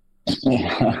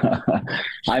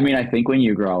 I mean, I think when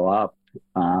you grow up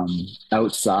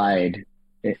outside,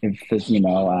 if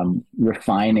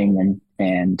refining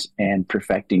and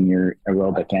perfecting your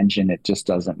aerobic engine, it just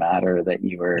doesn't matter that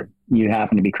you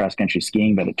happen to be cross country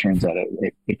skiing, but it turns out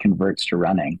it converts to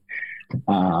running.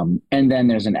 And then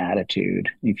there's an attitude.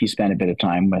 If you spend a bit of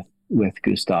time with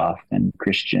Gustav and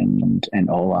Christian and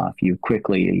Olaf, you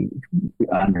quickly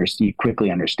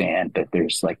understand that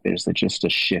there's just a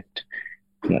shift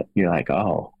that you're like,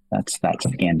 oh, that's a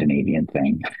Scandinavian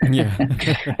thing. Yeah.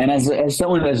 And as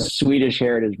someone who has Swedish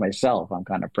heritage myself, I'm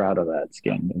kind of proud of that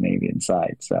Scandinavian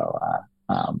side. So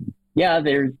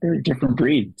they're a different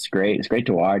breed. It's great. It's great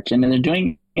to watch. And then they're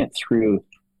doing it through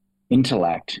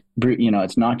intellect.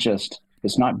 It's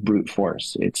not brute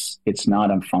force. It's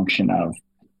not a function of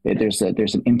there's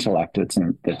an intellect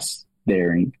that's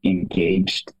they're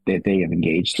engaged, that they have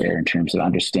engaged there in terms of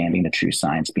understanding the true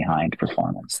science behind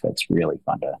performance. That's really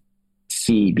fun to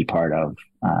see, be part of,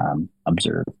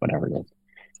 observe, whatever it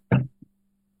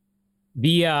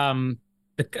is.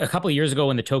 A couple of years ago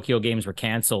when the Tokyo Games were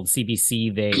canceled,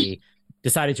 CBC, they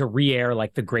decided to re-air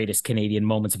like the greatest Canadian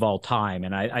moments of all time.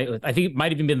 And I think it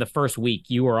might have even been the first week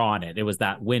you were on it. It was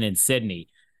that win in Sydney.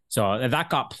 So that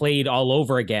got played all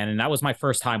over again. And that was my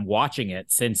first time watching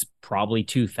it since probably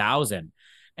 2000.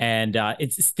 And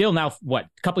it's still now, a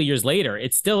couple of years later,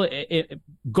 it's still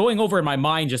going over in my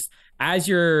mind, just as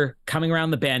you're coming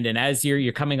around the bend and as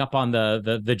you're coming up on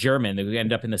the German, who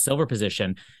end up in the silver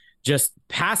position, just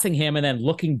passing him and then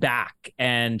looking back.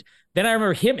 And then I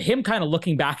remember him kind of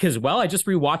looking back as well. I just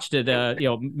rewatched it,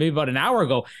 maybe about an hour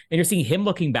ago, and you're seeing him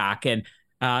looking back. And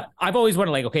I've always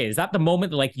wondered, like, okay, is that the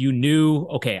moment that, like, you knew,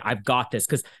 okay, I've got this?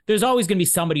 Because there's always going to be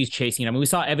somebody who's chasing. I mean, we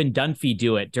saw Evan Dunphy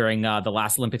do it during the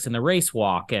last Olympics in the race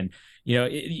walk. And,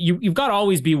 you've got to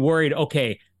always be worried,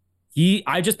 okay,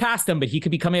 I just passed him, but he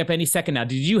could be coming up any second now.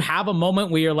 Did you have a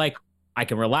moment where you're like, I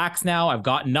can relax now. I've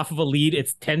got enough of a lead.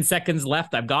 It's 10 seconds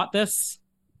left. I've got this.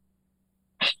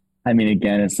 I mean,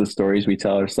 again, it's the stories we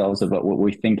tell ourselves about what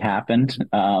we think happened.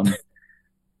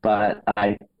 But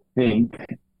I think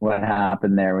what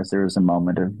happened there was a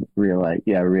moment of real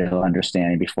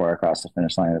understanding before I crossed the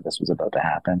finish line that this was about to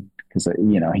happen. Because,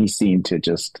 he seemed to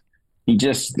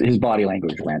his body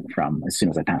language went from, as soon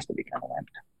as I passed it, he kind of went,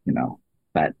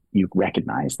 that you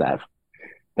recognize that,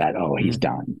 oh, he's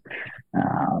done.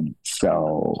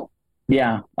 So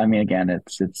yeah, I mean, again,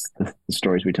 it's the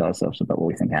stories we tell ourselves about what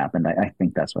we think happened. I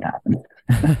think that's what happened.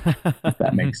 If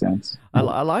that makes sense. I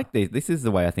like this. This is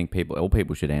the way I think all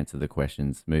people should answer the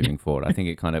questions moving forward. I think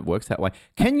it kind of works that way.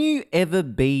 Can you ever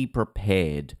be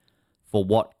prepared for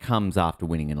what comes after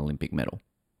winning an Olympic medal,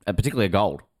 particularly a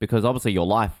gold? Because obviously your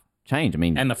life changed. I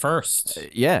mean, and the first.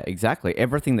 Yeah, exactly.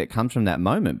 Everything that comes from that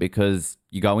moment, because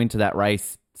you go into that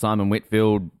race, Simon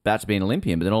Whitfield, about to be an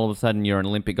Olympian, but then all of a sudden you're an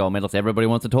Olympic gold medalist. Everybody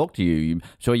wants to talk to you.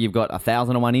 You've got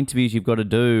 1,001 interviews you've got to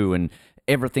do and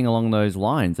everything along those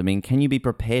lines. I mean, can you be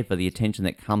prepared for the attention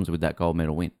that comes with that gold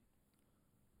medal win?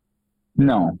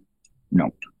 No.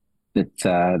 It's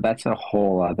that's a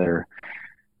whole other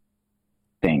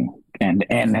thing, and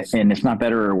it's not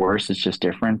better or worse. It's just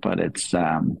different. But it's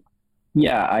I've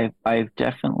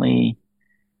definitely,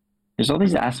 there's all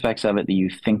these aspects of it that you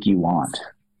think you want.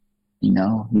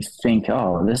 You think,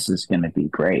 oh, this is going to be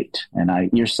great. And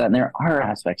you're sitting there are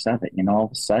aspects of it, all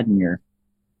of a sudden there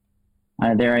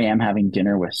I am having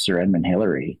dinner with Sir Edmund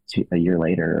Hillary a year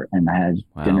later. And I had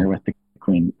dinner with the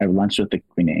Queen, lunch with the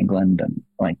Queen of England. And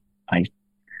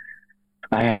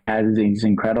I had these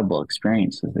incredible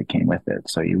experiences that came with it.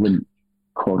 So you wouldn't,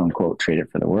 quote unquote, trade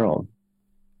it for the world.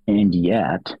 And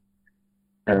yet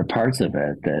there are parts of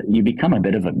it that you become a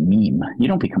bit of a meme. You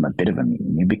don't become a bit of a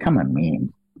meme. You become a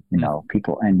meme.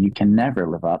 People, and you can never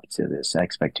live up to this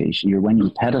expectation. When you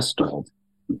pedestaled,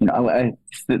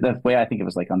 the way I think it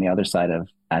was, like, on the other side of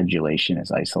adulation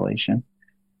is isolation.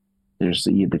 There's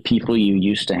the people you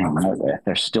used to hang out with.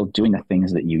 They're still doing the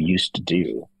things that you used to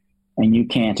do, and you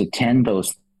can't attend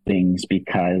those things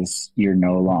because you're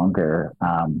no longer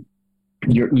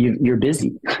you're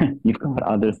busy. You've got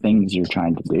other things you're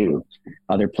trying to do,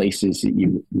 other places that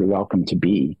you're welcome to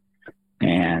be,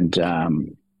 and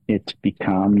it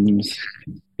becomes,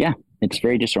 it's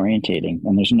very disorientating,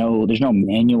 and there's no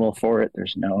manual for it.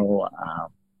 There's not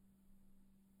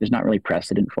really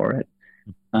precedent for it.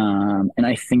 And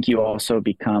I think you also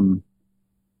become,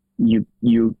 if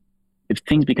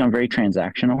things become very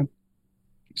transactional,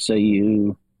 so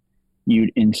you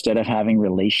instead of having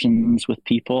relations with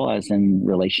people, as in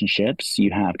relationships, you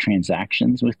have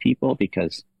transactions with people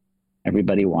because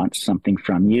everybody wants something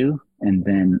from you. And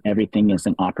then everything is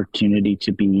an opportunity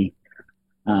to be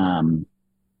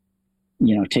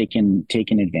taken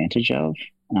advantage of.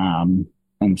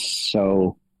 And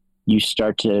so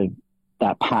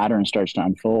that pattern starts to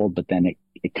unfold, but then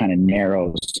it kind of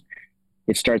narrows.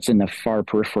 It starts in the far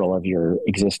peripheral of your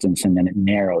existence, and then it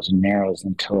narrows and narrows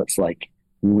until it's like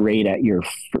right at your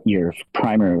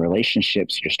primary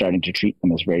relationships. You're starting to treat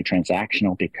them as very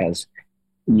transactional because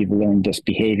you've learned this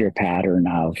behavior pattern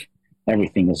of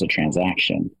everything is a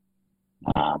transaction.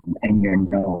 And you're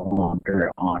no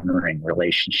longer honoring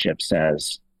relationships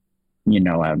as,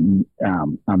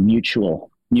 a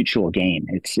mutual gain.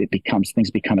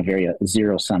 Things become a very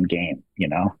zero-sum game.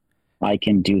 I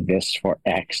can do this for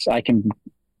X. I can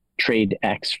trade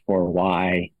X for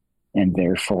Y, and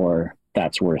therefore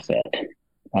that's worth it.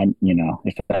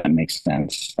 If that makes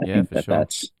sense. I think for sure.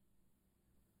 That's.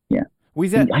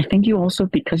 I think you also,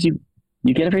 because you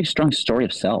get a very strong story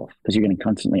of self, because you're getting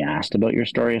constantly asked about your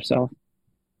story of self.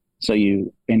 So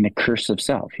in the curse of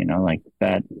self, like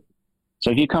that. So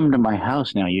if you come to my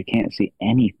house now, you can't see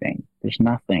anything. There's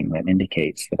nothing that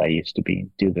indicates that I used to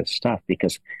do this stuff,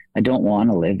 because I don't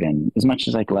want to live in, as much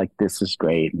as this is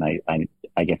great. And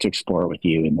I get to explore with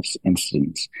you in this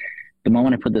instance. The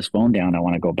moment I put this phone down, I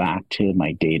want to go back to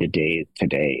my day-to-day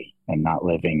today, and not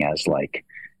living as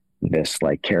this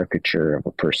caricature of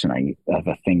of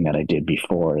a thing that I did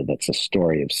before. That's a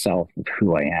story of self, of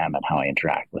who I am and how I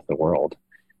interact with the world.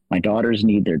 My daughters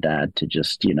need their dad to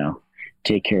just,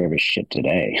 take care of his shit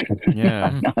today.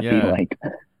 Not be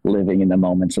living in the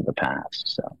moments of the past.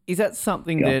 So is that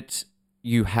something that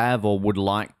you have or would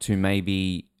like to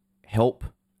maybe help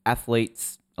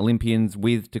athletes, Olympians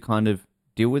with, to kind of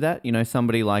deal with that?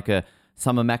 Somebody like a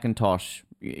Summer McIntosh,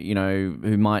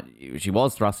 she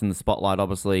was thrust in the spotlight,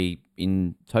 obviously,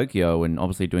 in Tokyo, and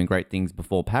obviously doing great things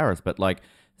before Paris, but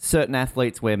certain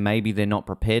athletes where maybe they're not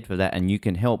prepared for that, and you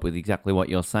can help with exactly what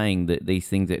you're saying, that these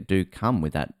things that do come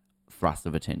with that thrust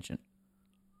of attention.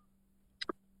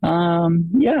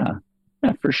 Yeah,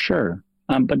 for sure.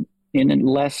 But in a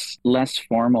less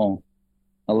formal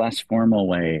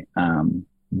way,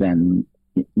 then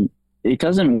it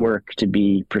doesn't work to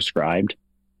be prescribed,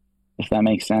 if that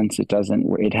makes sense. It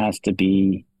has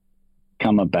to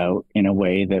come about in a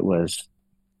way that's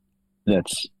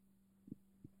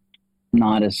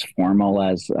not as formal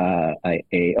as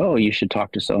you should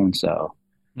talk to so-and-so.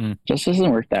 Just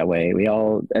doesn't work that way. We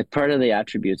all, as part of the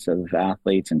attributes of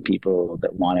athletes and people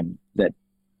that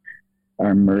are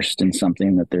immersed in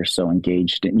something that they're so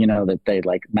engaged in, that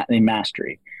they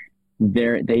mastery,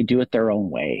 they do it their own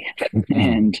way.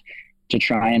 And to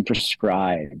try and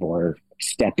prescribe or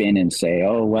step in and say,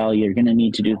 oh, well, you're going to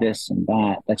need to do this and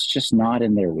that, that's just not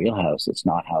in their wheelhouse. It's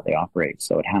not how they operate.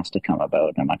 So it has to come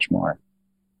about in a much more,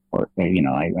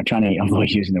 I'm trying to avoid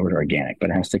using the word organic, but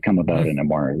it has to come about in a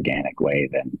more organic way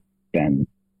than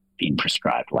being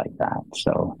prescribed like that.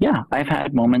 So yeah, I've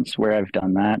had moments where I've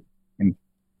done that, and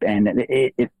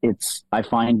it's I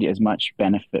find as much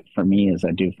benefit for me as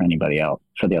I do for anybody else,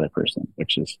 for the other person,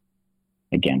 which is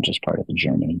again just part of the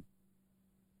journey.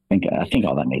 I think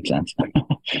all that made sense.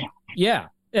 Yeah.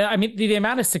 I mean, the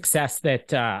amount of success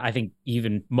that I think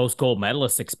even most gold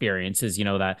medalists experience is,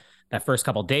 that first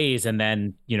couple of days, and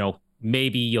then,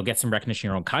 maybe you'll get some recognition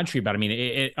in your own country. But I mean,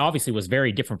 it obviously was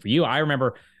very different for you. I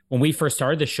remember when we first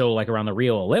started the show, around the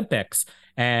Rio Olympics,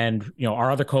 and,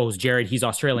 our other co-host, Jared, he's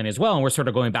Australian as well. And we're sort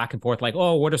of going back and forth,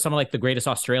 what are some of the greatest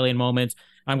Australian moments?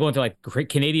 I'm going to great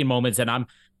Canadian moments, and I'm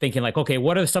thinking okay,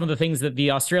 what are some of the things that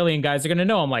the Australian guys are going to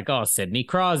know? I'm Sidney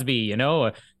Crosby,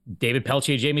 David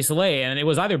Peltier, Jamie Soleil. And it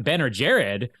was either Ben or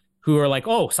Jared who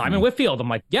are Simon Whitfield.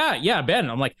 I'm yeah, Ben.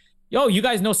 I'm yo, you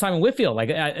guys know Simon Whitfield.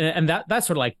 And that's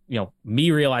sort of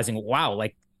me realizing, wow,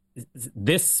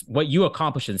 this, what you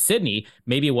accomplished in Sydney,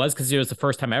 maybe it was because it was the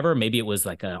first time ever. Maybe it was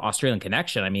an Australian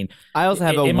connection. I mean, I also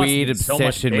have a weird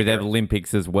obsession with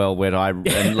Olympics as well, where I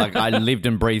lived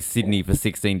and breathed Sydney for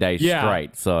 16 days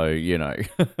straight. So,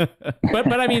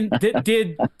 but I mean,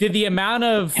 did the amount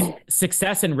of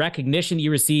success and recognition you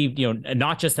received,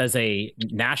 not just as a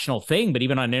national thing, but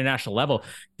even on an international level,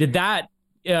 did that,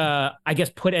 I guess,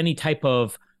 put any type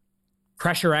of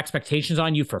pressure or expectations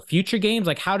on you for future games?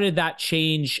 How did that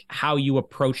change how you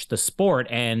approach the sport,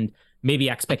 and maybe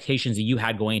expectations that you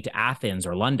had going into Athens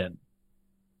or London?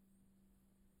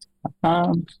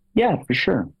 Yeah, for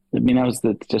sure. I mean, that was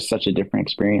just such a different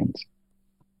experience,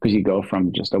 because you go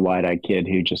from just a wide-eyed kid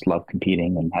who just loved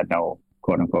competing and had no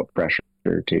quote-unquote pressure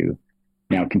to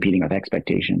now competing with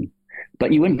expectation.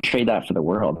 But you wouldn't trade that for the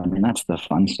world. I mean, that's the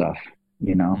fun stuff,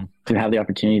 to have the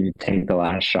opportunity to take the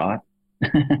last shot, to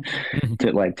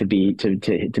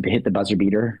hit the buzzer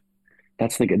beater.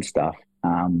 That's the good stuff.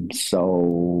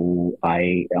 So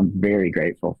I am very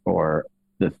grateful for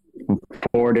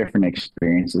 4 different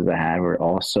experiences I had were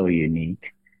all so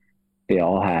unique. They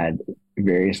all had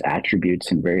various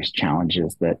attributes and various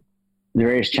challenges that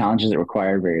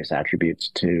required various attributes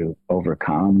to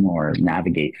overcome or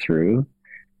navigate through.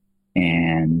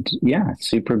 And yeah,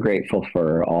 super grateful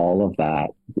for all of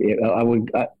that.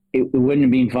 It wouldn't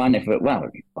have been fun if it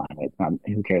would be fun. It's not,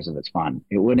 who cares if it's fun?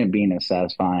 It wouldn't have been as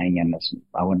satisfying, and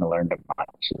I wouldn't have learned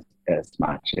as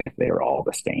much if they were all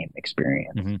the same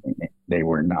experience. Mm-hmm. They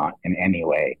were not in any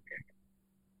way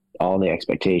all the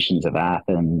expectations of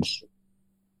Athens,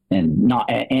 and not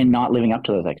living up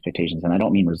to those expectations. And I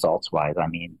don't mean results wise. I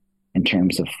mean in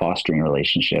terms of fostering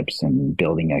relationships and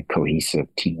building a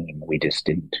cohesive team. We just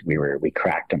didn't. We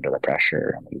cracked under the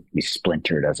pressure, and we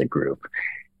splintered as a group.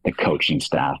 The coaching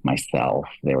staff, myself,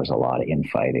 there was a lot of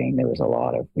infighting. There was a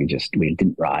lot of, we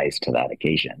didn't rise to that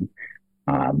occasion.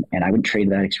 And I would trade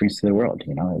that experience to the world.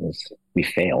 We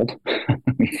failed.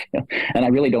 We failed. And I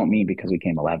really don't mean because we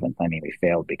came 11th. I mean, we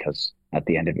failed because at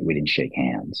the end of it, we didn't shake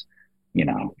hands.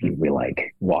 We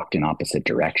like walked in opposite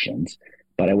directions,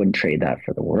 but I wouldn't trade that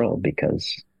for the world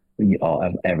because all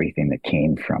of everything that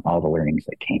came from, all the learnings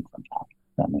that came from that.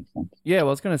 If that makes sense. Yeah. Well,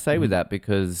 I was going to say with that,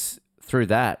 because through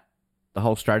that, the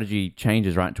whole strategy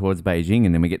changes right towards Beijing,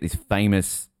 and then we get this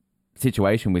famous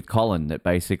situation with Colin that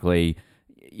basically,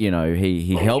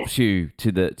 he helps you to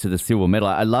the silver medal.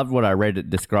 I loved what I read it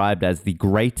described as the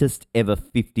greatest ever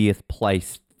 50th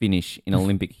place finish in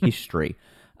Olympic history,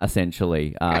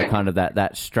 essentially. Kind of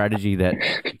that strategy that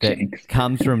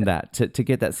comes from that to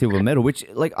get that silver medal, which,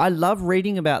 like, I love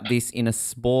reading about this in a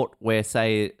sport where,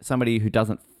 say, somebody who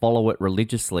doesn't follow it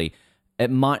religiously, it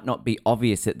might not be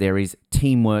obvious that there is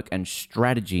teamwork and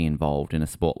strategy involved in a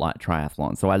sport like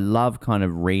triathlon. So I love kind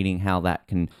of reading how that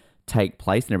can take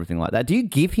place and everything like that. Do you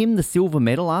give him the silver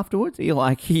medal afterwards? Are you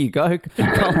like, here you go,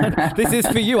 Colin, this is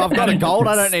for you. I've got a gold.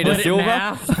 I don't need a silver.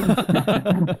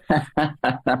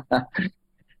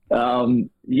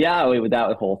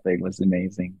 That whole thing was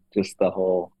amazing. Just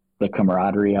the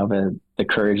camaraderie of it, the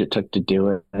courage it took to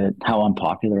do it, how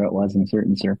unpopular it was in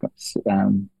certain circles.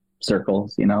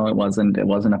 It wasn't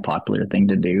a popular thing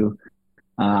to do.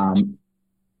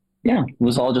 It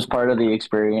was all just part of the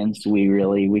experience.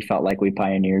 We felt like we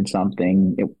pioneered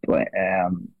something.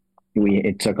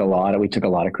 We took a lot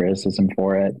of criticism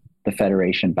for it. The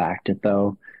Federation backed it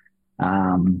though.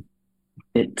 I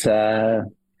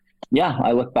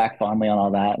look back fondly on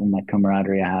all that and the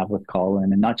camaraderie I have with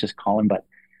Colin, and not just Colin, but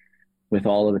with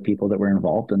all of the people that were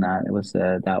involved in that.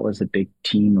 That was a big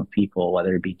team of people,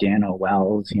 whether it be Dano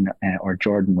Wells, or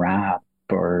Jordan Rapp,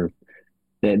 or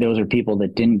those are people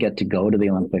that didn't get to go to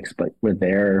the Olympics, but were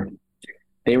there.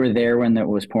 They were there when it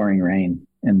was pouring rain,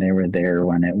 and they were there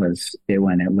when it was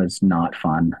not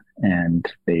fun, and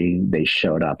they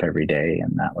showed up every day,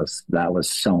 and that was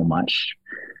so much.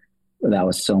 That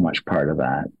was so much part of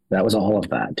that. That was all of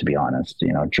that, to be honest.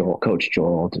 Coach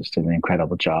Joel just did an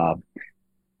incredible job.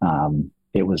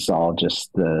 It was all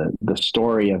just the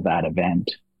story of that event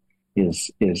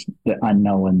is the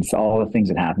unknowns, all the things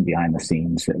that happened behind the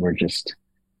scenes that were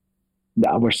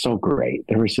so great.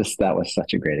 That was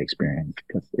such a great experience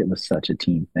because it was such a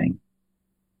team thing.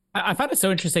 I found it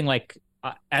so interesting, like,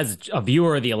 as a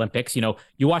viewer of the Olympics, you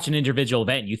watch an individual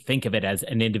event, you think of it as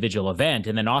an individual event,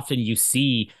 and then often you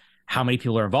see how many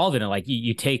people are involved in it. Like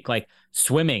you take like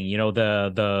swimming,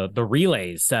 the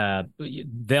relays,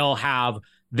 they'll have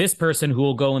this person who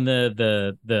will go in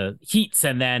the heats,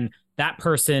 and then that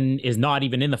person is not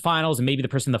even in the finals, and maybe the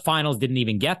person in the finals didn't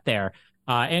even get there.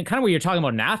 And kind of what you're talking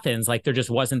about in Athens, like there just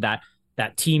wasn't that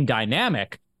team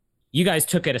dynamic. You guys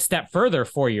took it a step further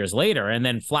 4 years later, and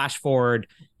then flash forward,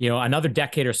 another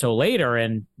decade or so later,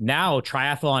 and now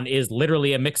triathlon is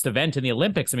literally a mixed event in the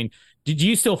Olympics. I mean, did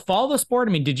you still follow the sport?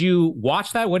 I mean, did you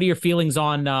watch that? What are your feelings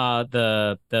on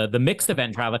the mixed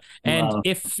event triathlon? And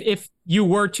if you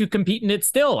were to compete in it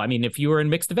still, I mean, if you were in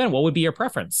mixed event, what would be your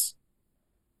preference?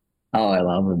 Oh, I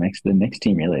love the mixed. The mixed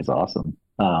team really is awesome.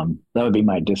 That would be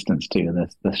my distance too.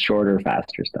 The shorter,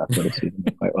 faster stuff would have suited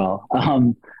me quite well. I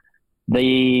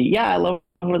love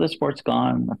where the sport's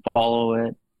gone. I follow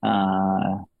it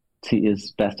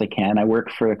as best I can. I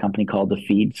work for a company called The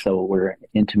Feed, so we're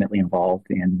intimately involved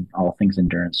in all things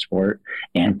endurance sport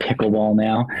and pickleball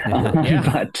now.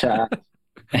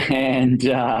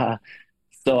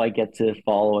 So I get to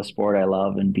follow a sport I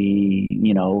love and be,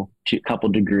 a couple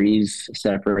degrees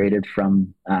separated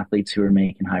from athletes who are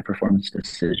making high performance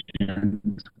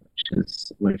decisions,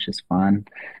 which is fun.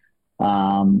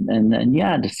 And then,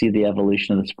 to see the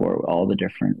evolution of the sport, all the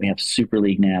different, we have Super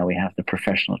League now, we have the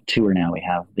professional tour now, we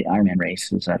have the Ironman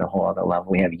races at a whole other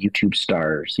level. We have YouTube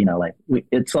stars,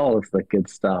 it's all of the good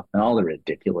stuff and all the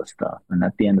ridiculous stuff. And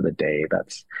at the end of the day,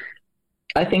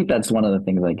 I think that's one of the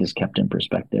things I just kept in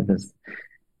perspective is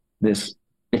this.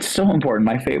 It's so important.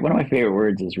 One of my favorite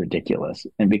words is ridiculous.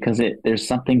 And because there's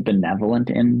something benevolent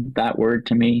in that word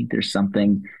to me, there's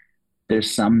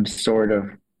some sort of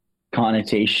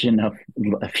connotation of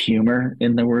humor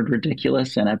in the word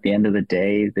ridiculous. And at the end of the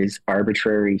day, these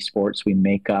arbitrary sports we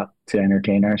make up to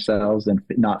entertain ourselves and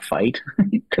not fight,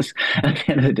 because at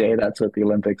the end of the day, that's what the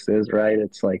Olympics is, right?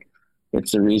 It's like,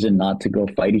 it's a reason not to go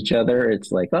fight each other.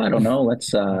 It's like, I don't know,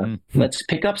 let's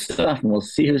pick up stuff and we'll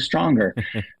see who's stronger.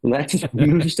 Let's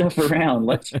move stuff around.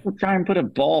 Let's try and put a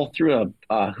ball through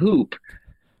a hoop.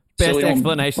 Best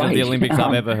explanation of the Olympics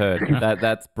I've ever heard.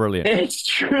 That's brilliant. It's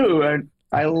true. And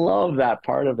I love that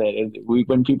part of it.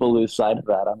 When people lose sight of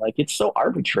that, I'm like, it's so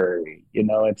arbitrary.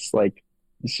 It's like,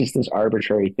 it's just this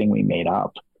arbitrary thing we made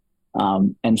up.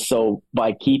 And so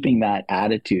by keeping that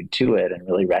attitude to it and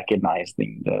really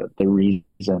recognizing the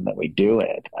reason that we do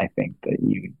it, I think that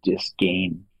you just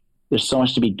there's so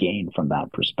much to be gained from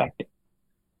that perspective.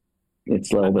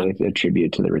 It's a little bit of a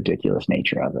tribute to the ridiculous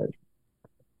nature of it.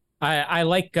 I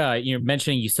like you're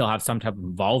mentioning you still have some type of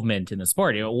involvement in the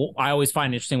sport. I always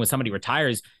find interesting when somebody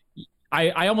retires,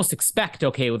 I almost expect,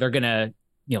 okay, well, they're going to,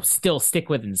 still stick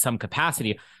with it in some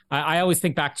capacity. I always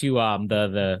think back to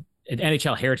the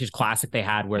NHL Heritage Classic they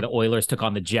had where the Oilers took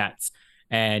on the Jets,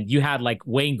 and you had like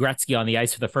Wayne Gretzky on the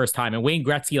ice for the first time, and Wayne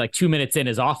Gretzky, like 2 minutes in,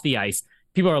 is off the ice.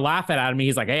 People are laughing at him.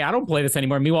 He's like, hey, I don't play this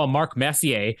anymore. Meanwhile, Mark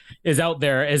Messier is out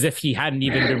there as if he hadn't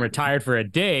even been retired for a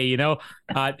day.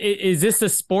 Is this a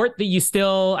sport that you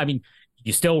still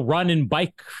run and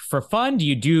bike for fun? Do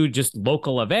you do just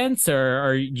local events,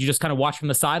 or you just kind of watch from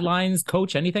the sidelines,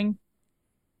 coach, anything?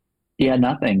 Yeah,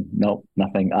 nothing. Nope,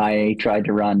 nothing. I tried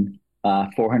to run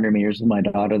 400 meters with my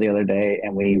daughter the other day,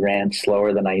 and we ran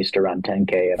slower than I used to run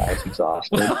 10K, and I was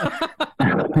exhausted.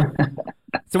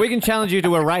 So we can challenge you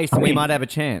to a race, and we might have a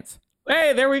chance.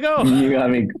 Hey, there we go. You got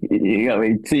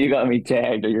me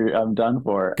tagged. I'm done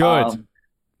for. Good.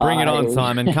 Bring it on,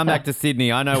 Simon. Come back to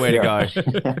Sydney. I know where to go.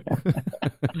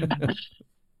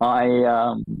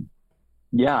 I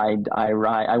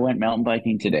went mountain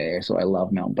biking today, so I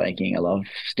love mountain biking. I love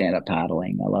stand-up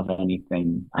paddling. I love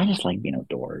anything. I just like being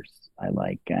outdoors. And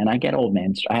I get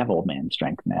I have old man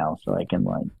strength now, so I can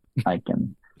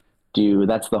do,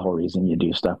 that's the whole reason you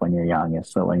do stuff when you're young,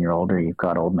 is so when you're older, you've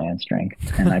got old man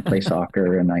strength. And I play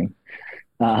soccer, and I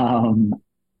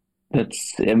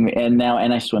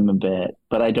swim a bit,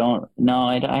 but I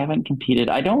haven't competed.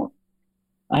 I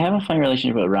have a funny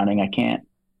relationship with running. I can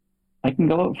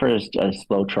go out for a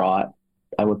slow trot.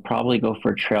 I would probably go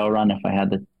for a trail run if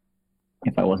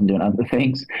I wasn't doing other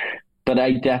things. But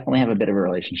I definitely have a bit of a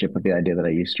relationship with the idea that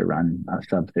I used to run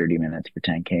sub 30 minutes for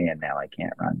 10K, and now I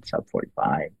can't run sub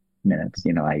 45 minutes.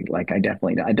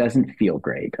 It doesn't feel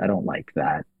great. I don't like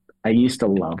that. I used to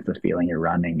love the feeling of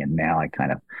running, and now I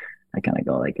kind of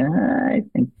go like, I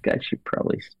think I should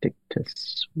probably stick to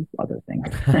other things.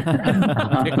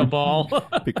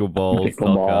 Pickleball,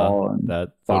 soccer,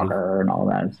 and soccer and all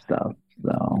that stuff.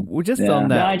 So well, just on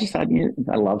that,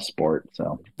 I love sport.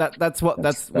 So that's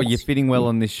where you're fitting well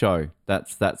on this show.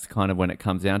 That's kind of when it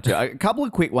comes down to a couple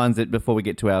of quick ones before we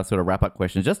get to our sort of wrap up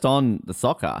questions. Just on the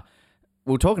soccer,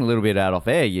 we were talking a little bit out off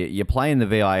air. You're playing the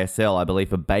VISL, I believe,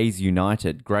 for Bays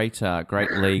United. Great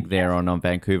league there on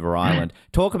Vancouver Island.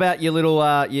 Talk about your little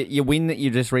your win that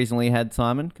you just recently had,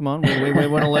 Simon. Come on, we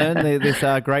want to learn this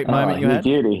great moment you had.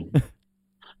 Beauty.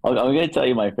 I'm going to tell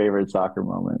you my favorite soccer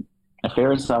moment. My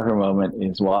favorite soccer moment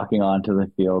is walking onto the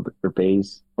field for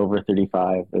Bays over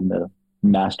 35 in the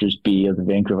Masters B of the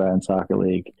Vancouver Island Soccer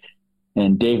League,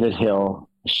 and David Hill,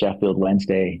 a Sheffield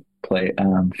Wednesday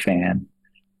fan,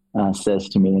 says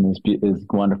to me in his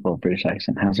wonderful British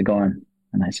accent, "How's it going?"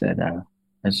 And I said,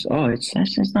 "It's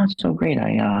not so great."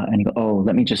 And he goes, "Oh,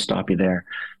 let me just stop you there.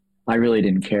 I really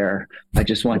didn't care. I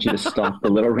just want you to stop the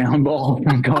little round ball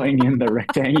from going in the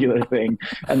rectangular thing.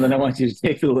 And then I want you to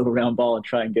take the little round ball and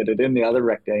try and get it in the other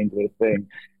rectangular thing.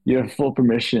 You have full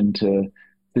permission to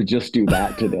just do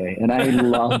that today." And I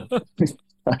loved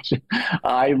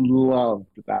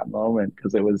that moment,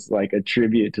 because it was like a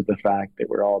tribute to the fact that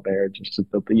we're all there just to,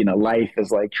 life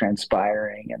is like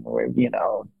transpiring, and we're,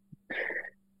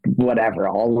 whatever,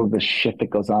 all of the shit that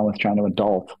goes on with trying to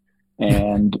adult.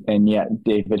 And yet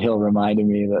David Hill reminded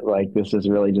me that, like, this is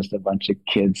really just a bunch of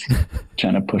kids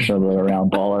trying to push a little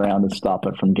round ball around to stop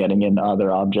it from getting into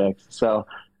other objects. So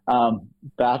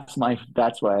that's why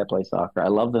I play soccer. I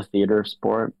love the theater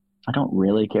sport. I don't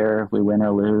really care if we win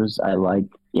or lose. I like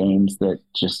games that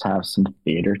just have some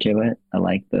theater to it. I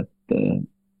like the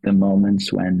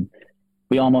moments when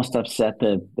we almost upset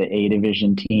the A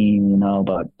division team, you know,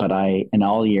 but and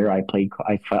all year I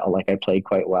felt like I played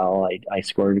quite well. I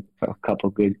scored a couple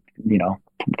good, you know,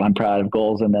 I'm proud of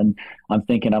goals. And then I'm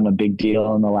thinking I'm a big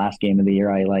deal in the last game of the year.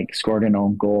 I like scored an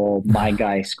own goal. My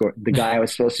guy scored, the guy I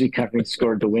was supposed to be covering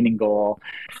scored the winning goal,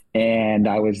 and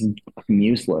I was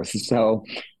useless. So,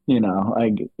 you know,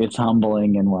 it's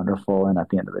humbling and wonderful. And at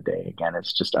the end of the day, again,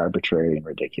 it's just arbitrary and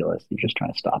ridiculous. You're just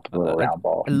trying to stop the little round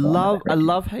ball. I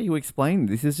love how you explain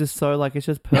this. Is just so like, it's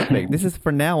just perfect. This is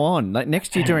for now on. Like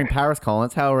next year during Paris, Colin,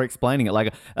 that's how we're explaining it.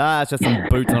 Like, it's just some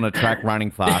boots on a track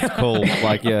running fast. Cool.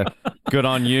 Like, yeah, good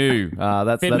on you.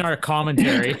 That's our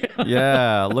commentary.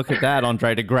 Yeah, look at that,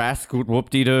 Andre de Grasse.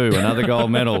 Whoop-de-doo, another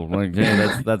gold medal. Like,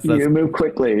 yeah, that's you move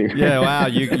quickly. Yeah, wow,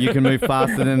 you can move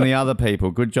faster than the other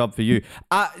people. Good job for you.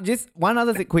 Just one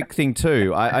other quick thing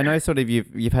too. I know sort of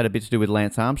you've had a bit to do with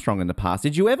Lance Armstrong in the past.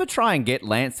 Did you ever try and get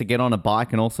Lance to get on a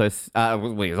bike and also,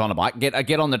 well, he was on a bike,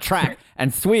 get on the track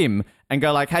and swim and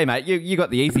go like, hey mate, you got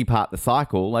the easy part, the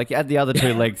cycle. Like add the other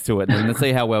two legs to it and then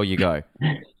see how well you go.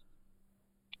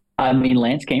 I mean,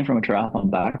 Lance came from a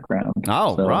triathlon background.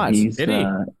 Oh, so right. Did he?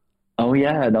 Oh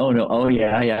yeah, no. Oh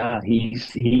yeah.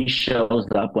 He shows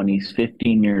up when he's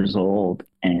 15 years old,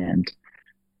 and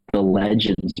the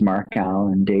legends, Mark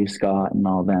Allen, Dave Scott, and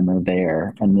all them are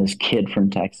there. And this kid from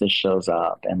Texas shows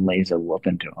up and lays a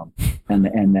whooping to him,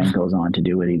 and then goes on to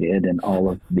do what he did and all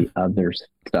of the other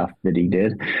stuff that he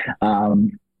did.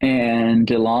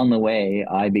 And along the way,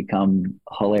 I become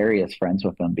hilarious friends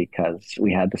with him because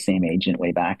we had the same agent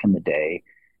way back in the day.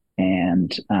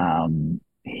 And I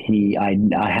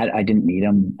didn't meet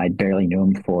him. I barely knew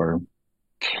him for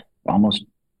almost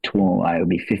I would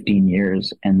be 15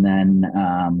 years. And then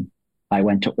I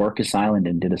went to Orcas Island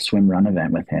and did a swim run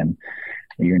event with him.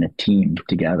 You're in a team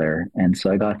together. And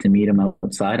so I got to meet him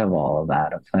outside of all of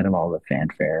that, outside of all the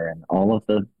fanfare and all of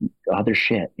the other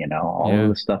shit, you know, all of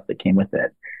the stuff that came with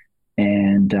it.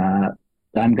 And I'll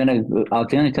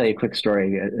gonna tell you a quick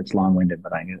story. It's long-winded,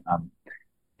 but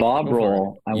Bob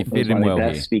Roll, I was one of the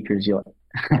best speakers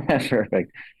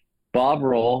perfect. Bob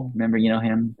Roll, remember, you know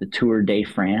him, the Tour de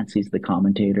France. He's the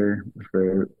commentator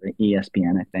for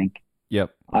ESPN, I think.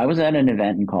 Yep. I was at an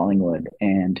event in Collingwood,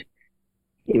 and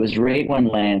it was right when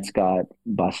Lance got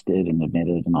busted and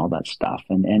admitted and all that stuff.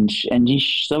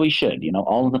 So he should, you know,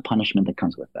 all of the punishment that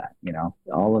comes with that, you know,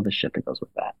 all of the shit that goes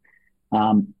with that.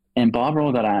 And Bob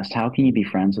Roll got asked, how can you be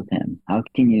friends with him? How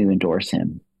can you endorse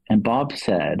him? And Bob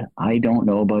said, I don't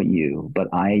know about you, but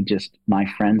my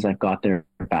friends, I've got their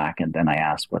back. And then I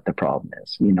ask what the problem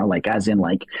is, you know, like, as in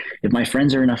like, if my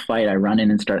friends are in a fight, I run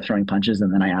in and start throwing punches.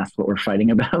 And then I ask what we're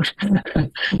fighting about.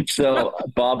 So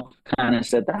Bob kind of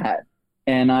said that.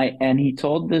 And he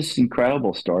told this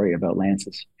incredible story about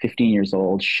Lance's 15 years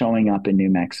old, showing up in New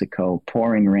Mexico,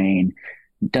 pouring rain,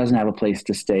 doesn't have a place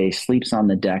to stay, sleeps on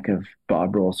the deck of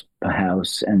Bob Roll's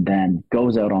house, and then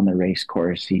goes out on the race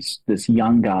course. He's this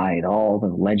young guy, all the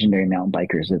legendary mountain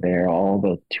bikers are there, all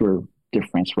the Tour de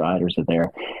France riders are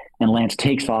there, and Lance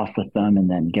takes off with them,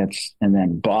 and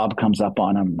then Bob comes up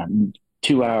on him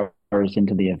 2 hours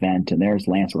into the event, and there's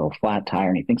Lance with a flat tire,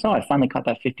 and he thinks, oh, I finally caught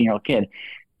that 15-year-old kid.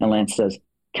 And Lance says,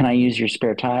 can I use your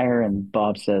spare tire? And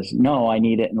Bob says, no, I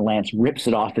need it. And Lance rips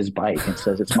it off his bike and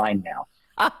says, it's mine now.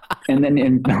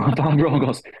 And Bob Roll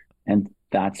goes, and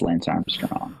that's Lance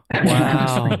Armstrong.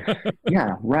 Wow. Like,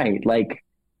 yeah, right. Like,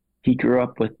 he grew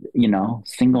up with, you know,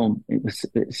 single.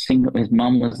 His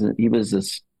mom was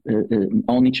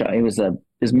only child.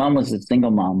 His mom was a single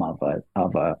mom of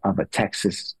a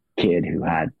Texas kid who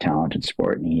had talent in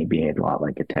sport, and he behaved a lot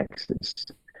like a Texas.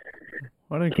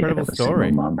 What an incredible story.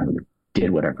 Single mom who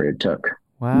did whatever it took.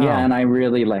 Wow. Yeah, and I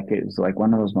really it was like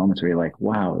one of those moments where you're like,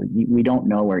 wow, we don't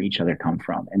know where each other come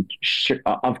from. And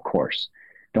of course,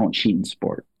 don't cheat in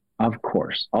sport. Of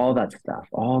course, all that stuff.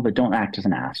 Don't act as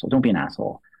an asshole. Don't be an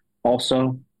asshole.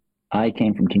 Also, I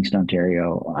came from Kingston,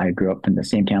 Ontario. I grew up in the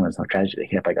same town as how tragedy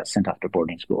hit. I got sent off to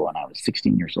boarding school when I was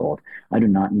 16 years old. I do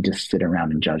not need to sit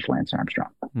around and judge Lance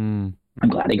Armstrong. I'm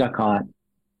glad he got caught.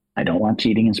 I don't want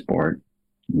cheating in sport.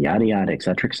 Yada, yada, et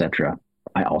cetera, et cetera.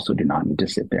 I also do not need to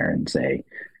sit there and say,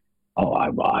 oh, I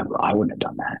wouldn't have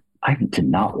done that. I did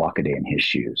not walk a day in his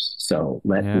shoes. So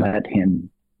let him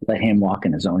walk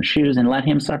in his own shoes and let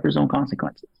him suffer his own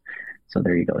consequences. So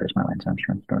there you go. There's my Lance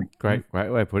Armstrong story. Great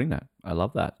way of putting that. I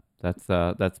love that.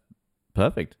 That's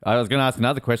perfect. I was going to ask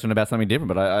another question about something different,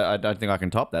 but I don't think I can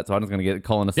top that. So I'm just going to get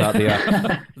Colin to start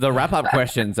the wrap up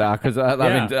questions because I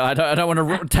mean I don't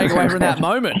want to take away from that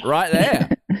moment right there.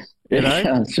 You know?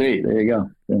 Yeah, sweet. There you go.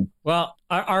 Yeah. Well,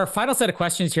 our final set of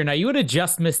questions here. Now, you would have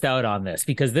just missed out on this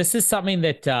because this is something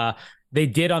that they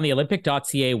did on the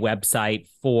Olympic.ca website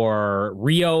for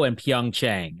Rio and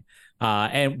Pyeongchang.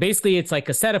 And basically, it's like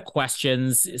a set of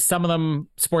questions, some of them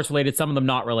sports related, some of them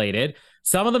not related.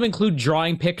 Some of them include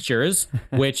drawing pictures,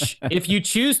 which if you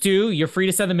choose to, you're free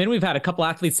to send them in. We've had a couple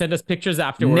athletes send us pictures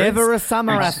afterwards. Never a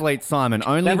summer athlete, Simon.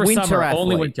 Only Never winter summer, athletes.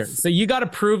 only winter. So you got to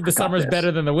prove the summer's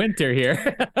better than the winter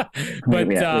here. But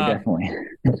we definitely.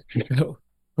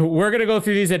 We're going to go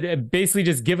through these and basically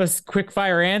just give us quick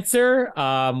fire answer.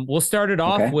 We'll start it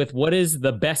off with what is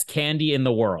the best candy in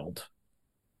the world?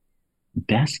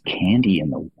 Best candy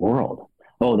in the world.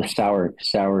 Oh, the sour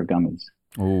gummies.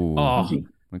 Ooh. Oh,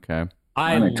 okay.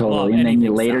 I love and then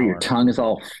later sour. your tongue is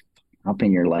all up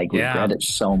and you're like, regret it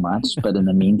so much. But in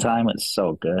the meantime, it's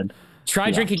so good.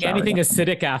 Try drinking anything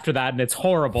acidic after that, and it's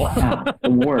horrible. The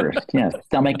worst. Yeah,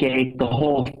 stomach ache, the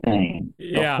whole thing.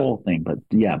 The whole thing. But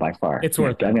yeah, by far, it's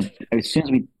worth it. As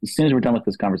soon as we're done with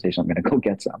this conversation, I'm going to go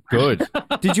get some. Good.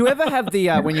 Did you ever have the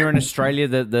when you're in Australia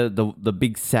the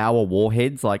big sour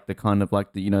warheads, like the kind of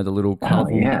like the the little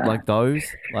like those,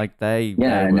 like they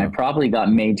and I probably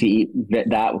got made to eat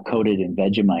that coated in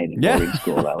Vegemite in boarding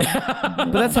school. That was,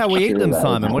 but that's how we eat them,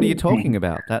 Simon. What are you talking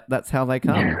about? That's how they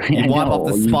come. You wipe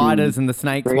off the spiders and the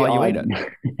snakes while you eat it.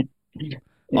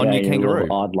 On your kangaroo.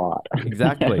 Odd lot.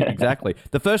 Exactly.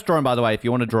 The first drawing, by the way, if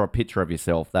you want to draw a picture of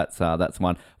yourself, that's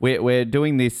one. We're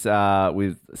doing this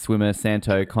with swimmer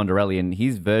Santo Condorelli, and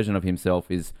his version of himself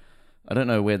is, I don't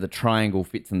know where the triangle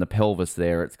fits in the pelvis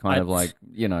there. It's kind of like,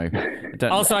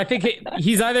 Also, I think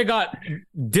he's either got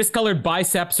discolored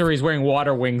biceps or he's wearing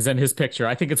water wings in his picture.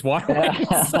 I think it's water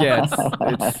wings. Yeah,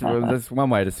 that's one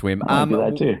way to swim. I do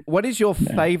that too. What is your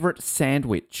favorite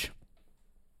sandwich?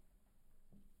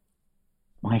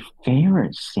 My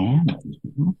favorite sandwich?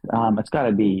 It's got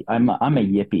to be, I'm a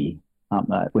yippie,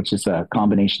 which is a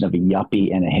combination of a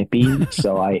yuppie and a hippie.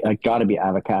 So I got to be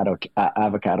avocado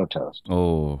toast.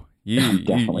 Oh, you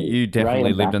definitely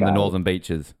lived in the northern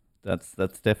beaches. That's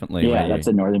definitely that's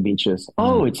the northern beaches.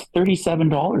 Oh, it's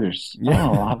 $37. Yeah.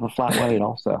 Oh, I'll have a flat white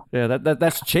also. Yeah,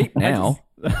 that's cheap now.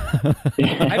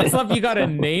 I just love you got a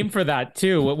name for that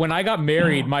too. When I got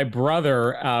married, my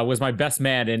brother was my best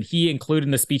man, and he included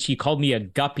in the speech, he called me a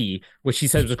guppy, which he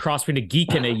said was a cross between a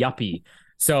geek and a yuppie.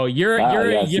 So you're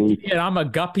a yippie and I'm a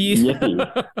guppy.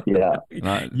 Yippie. Yeah.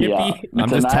 Yippie. I'm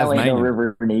just Tasmanian.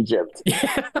 River in Egypt.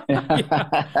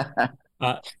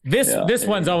 This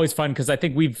one's always fun because I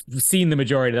think we've seen the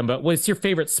majority of them, but what's your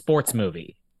favorite sports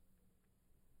movie?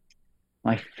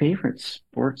 My favorite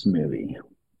sports movie?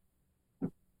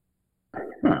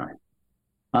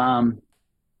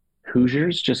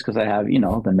 Hoosiers, just because I have,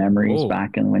 the memories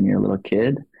back in when you're a little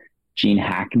kid. Gene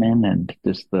Hackman and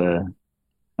just it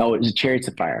was Chariots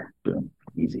of Fire. Boom.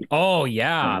 Easy. Oh,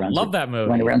 yeah. Love that movie.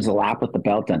 When he runs the lap with the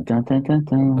belt. Dun, dun, dun, dun,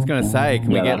 dun, I was going to say, can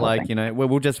we get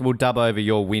we'll dub over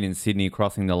your win in Sydney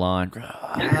crossing the line.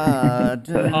 I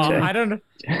don't know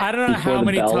how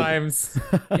many times.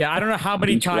 Yeah, I don't know how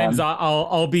many times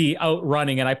I'll be out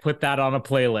running and I put that on a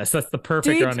playlist. That's the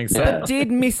perfect running song. But did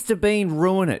Mr. Bean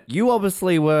ruin it? You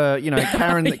obviously were,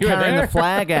 carrying the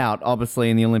flag out, obviously,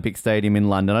 in the Olympic Stadium in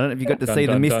London. I don't know if you got to see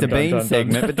the Mr. Bean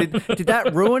segment, but did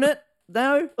that ruin it?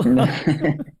 No.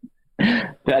 That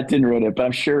didn't ruin it, but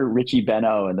I'm sure Richie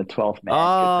Beno and the 12th man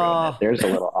could ruin it. There's a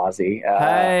little Aussie.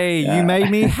 You made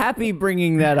me happy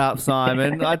bringing that up,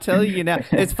 Simon. I tell you now,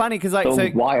 it's funny because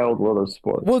wild world of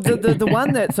sports. Well, the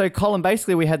one that Colin,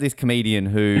 basically we had this comedian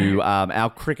who our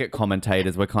cricket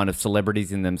commentators were kind of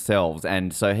celebrities in themselves,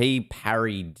 and so he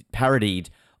parodied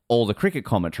all the cricket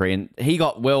commentary, and he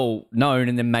got well known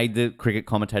and then made the cricket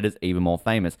commentators even more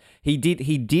famous. He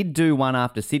did do one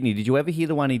after Sydney. Did you ever hear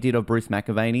the one he did of Bruce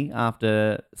McAvaney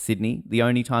after Sydney? The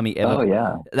only time he ever... Oh,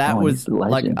 yeah. That was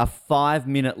like a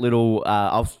 5-minute little...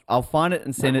 I'll find it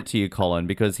and send it to you, Colin,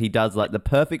 because he does like the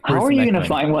perfect Bruce How are you going to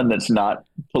find one that's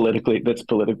politically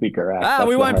correct?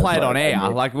 We won't play it on air.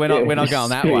 Like we're not going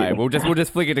that way. We'll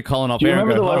just flick it to Colin off air and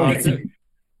go...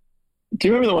 Do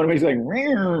you remember the one where he's like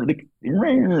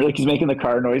he's making the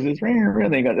car noises,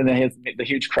 and then he has the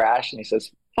huge crash, and he says,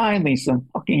 "Finally, some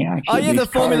fucking action." Oh yeah, he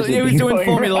was doing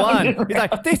Formula One. He's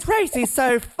like, "This race is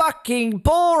so fucking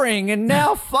boring, and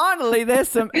now finally there's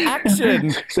some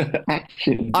action."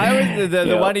 I was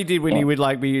the one he did when he would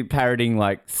like be parodying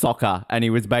like soccer, and he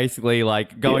was basically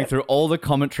like going through all the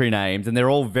commentary names, and they're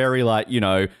all very like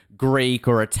Greek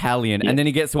or Italian, and then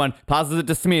he gets to one, passes it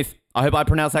to Smith. I hope I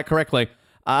pronounced that correctly.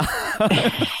 Because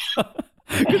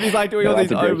he's like doing all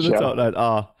these over the top notes.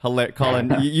 Oh, hilarious.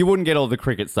 Colin, you wouldn't get all the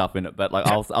cricket stuff in it, but like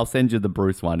I'll send you the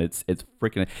Bruce one. It's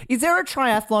freaking. Is there a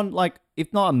triathlon, like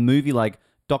if not a movie, like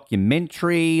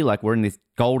documentary? Like we're in this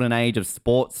golden age of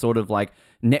sports, sort of like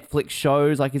Netflix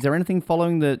shows. Like, is there anything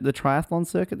following the triathlon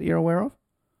circuit that you're aware of?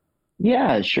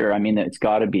 Yeah, sure. I mean, it's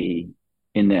got to be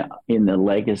in the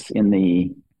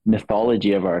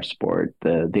mythology of our sport,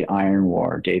 the Iron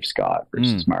War, Dave Scott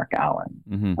versus Mark Allen.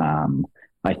 Mm-hmm.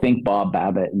 I think Bob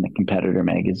Babbitt in the Competitor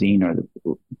magazine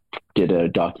did a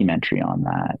documentary on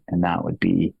that, and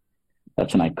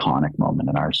that's an iconic moment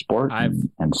in our sport, and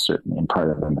certainly in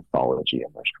part of the mythology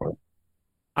of our sport.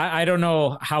 I don't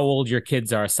know how old your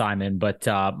kids are, Simon, but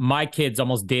my kids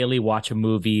almost daily watch a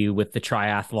movie with the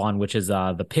triathlon, which is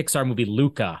the Pixar movie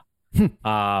Luca,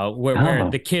 where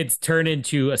the kids turn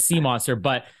into a sea monster,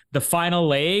 but the final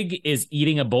leg is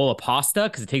eating a bowl of pasta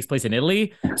because it takes place in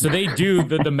Italy. So they do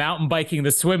the mountain biking,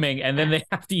 the swimming, and then they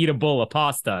have to eat a bowl of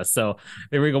pasta. So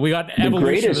there we go. We got the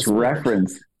greatest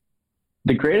reference.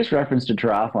 The greatest reference to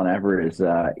triathlon ever is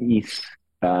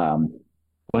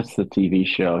what's the TV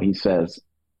show? He says,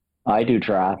 I do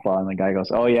triathlon. And the guy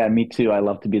goes, oh yeah, me too. I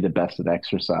love to be the best at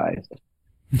exercise.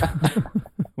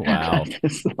 Wow.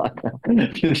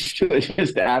 just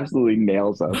absolutely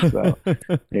nails us. So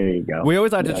there you go. We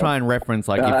always like to try and reference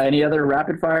like any other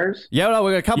rapid fires? Yeah, no,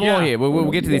 we've got a couple more here.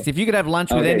 We'll get to this. If you could have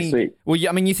lunch with any, sweet. Well,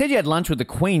 I mean, you said you had lunch with the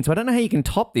Queen, so I don't know how you can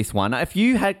top this one. If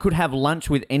you could have lunch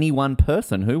with any one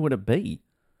person, who would it be?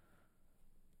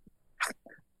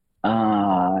 If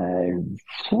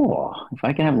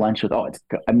I can have lunch with,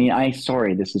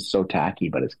 sorry, this is so tacky,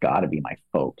 but it's got to be my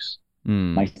folks.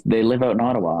 They live out in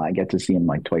Ottawa. I get to see them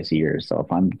like twice a year. So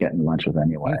if I'm getting lunch with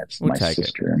anyone, it's my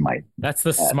sister and my. That's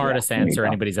the smartest answer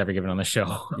anybody's ever given on the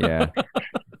show. Yeah.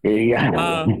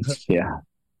 Yeah.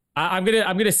 I'm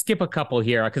gonna skip a couple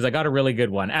here because I got a really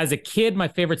good one. As a kid, my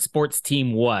favorite sports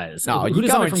team was. Oh, you're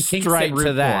going straight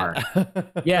to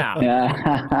that.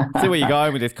 Yeah. See where you're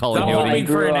going with this, Colin. I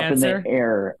grew up in the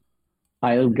era.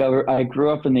 I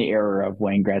grew up in the era of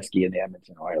Wayne Gretzky and the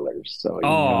Edmonton Oilers. So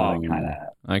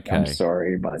I'm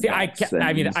sorry, but I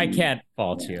can't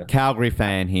fault you. Calgary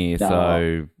fan here,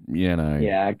 so you know.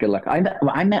 Yeah, good luck.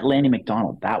 I met Lanny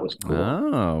McDonald. That was cool.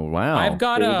 Oh wow! I've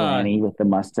got Lanny with the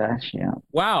mustache. Yeah.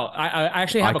 Wow, I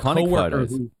actually have iconic a coworker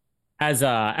photos. who, as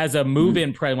a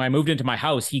move-in when I moved into my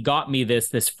house, he got me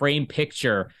this framed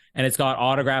picture, and it's got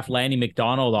autographed Lanny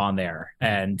McDonald on there,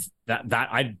 and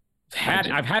I've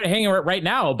had it hanging right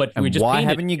now, but we just. Why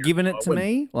haven't you given it to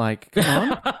me? Like,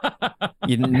 come on,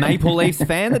 you Maple Leafs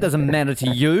fan. That doesn't matter to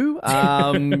you.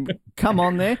 Come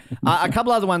on, there. A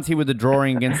couple other ones here with the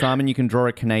drawing against Simon. You can draw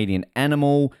a Canadian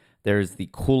animal. There is the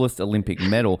coolest Olympic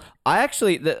medal.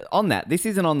 On that, this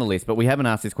isn't on the list, but we haven't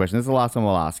asked this question. This is the last one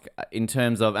we'll ask in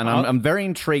terms of, and I'm very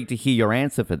intrigued to hear your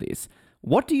answer for this.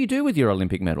 What do you do with your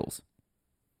Olympic medals?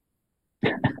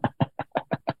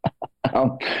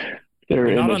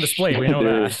 They're not on display. We know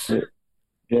that.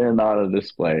 They're not on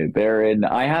display. They're in.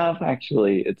 I have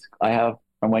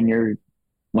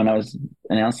when I was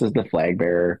announced as the flag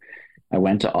bearer, I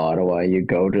went to Ottawa. You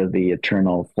go to the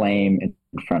Eternal Flame in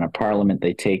front of Parliament.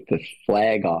 They take the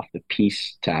flag off the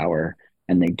Peace Tower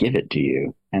and they give it to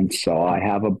you. And so I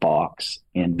have a box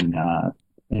in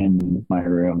my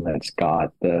room that's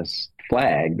got this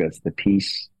flag. That's the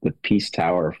Peace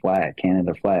Tower flag,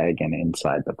 Canada flag, and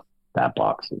inside that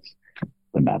box is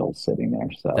the medals sitting there.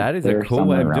 So that is a cool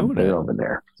way of doing it over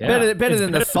there. Yeah. Better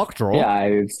than the sock drawer.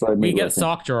 Yeah, we get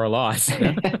sock drawer a lot. That's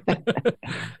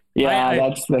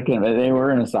the thing. They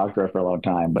were in a sock drawer for a long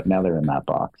time, but now they're in that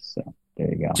box. So there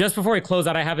you go. Just before we close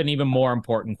out, I have an even more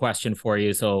important question for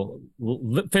you. So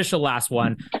official last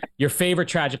one. Your favorite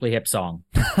Tragically Hip song?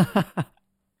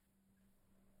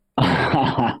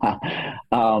 Ahead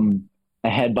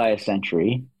by a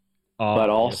Century. But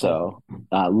also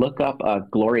look up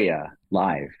Gloria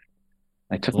live.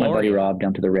 I took my buddy Rob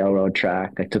down to the railroad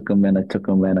track. I took him in, I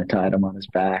tied him on his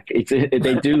back.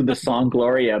 They do the song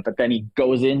Gloria, but then he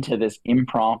goes into this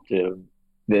impromptu,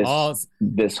 this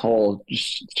whole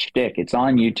shtick. It's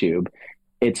on YouTube.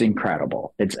 It's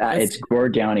incredible. It's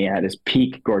Gord Downey at his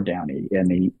peak Gord Downey,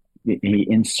 and he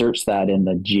inserts that in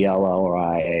the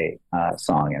GLORIA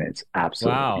song, and it's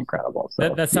absolutely incredible.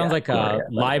 So, that sounds like a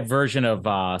live version of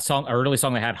a early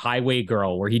song they had, Highway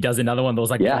Girl, where he does another one of those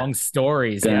long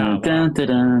stories. Yeah,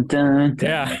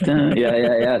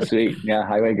 sweet. Yeah,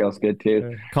 Highway Girl's good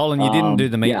too. Colin, you didn't do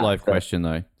the Meatloaf question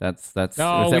though. Was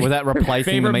that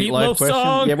replacing the Meatloaf question?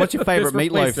 Song? Yeah, what's your favorite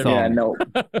Meatloaf song?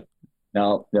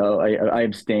 Yeah, no, I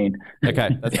abstain.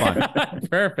 Okay, that's fine.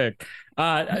 Perfect.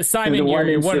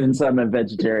 Simon, since I'm a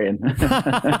vegetarian.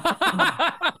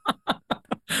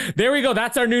 There we go.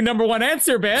 That's our new number one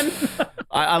answer, Ben.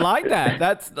 I like that.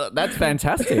 That's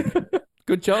fantastic.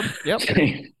 Good job. Yep.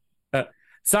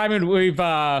 Simon, we've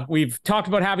talked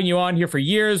about having you on here for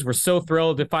years. We're so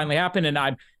thrilled it finally happened, and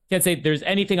I can't say there's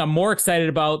anything I'm more excited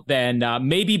about than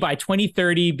maybe by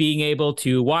 2030 being able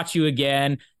to watch you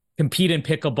again, compete in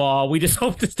pickleball. We just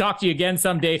hope to talk to you again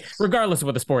someday, regardless of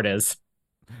what the sport is.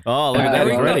 Oh, look at that!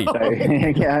 He's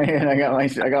ready. Yeah,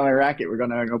 I got my racket. We're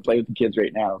gonna go play with the kids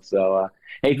right now. So,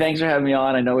 hey, thanks for having me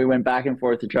on. I know we went back and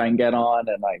forth to try and get on,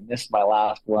 and I missed my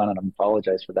last one, and I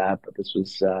apologize for that. But this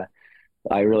was,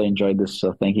 I really enjoyed this.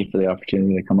 So, thank you for the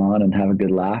opportunity to come on and have a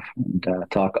good laugh and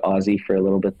talk Aussie for a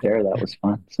little bit there. That was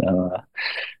fun. So,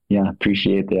 yeah,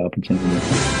 appreciate the opportunity.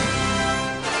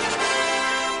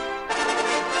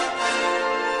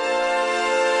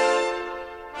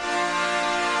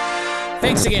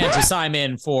 Thanks again to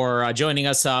Simon for joining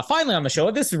us finally on the show.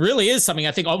 This really is something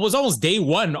I think was almost day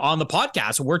one on the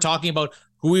podcast. We're talking about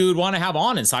who we would want to have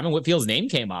on, and Simon Whitfield's name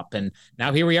came up. And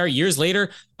now here we are years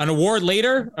later, an award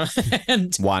later,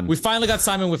 and we finally got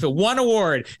Simon Whitfield. One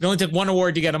award. It only took one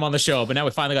award to get him on the show, but now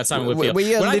we finally got Simon Whitfield.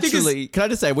 We are literally, can I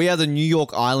just say, we are the New York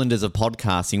Islanders of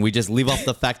podcasting. We just live off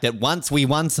the fact that once we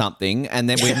won something and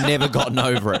then we've never gotten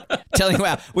over it. Telling you,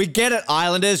 wow, we get it,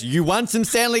 Islanders. You won some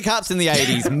Stanley Cups in the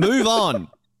 80s. Move on.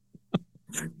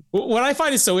 What I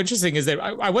find is so interesting is that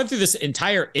I went through this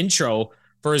entire intro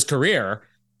for his career,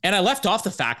 and I left off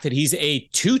the fact that he's a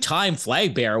 2-time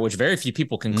flag bearer, which very few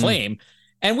people can claim.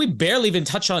 And we barely even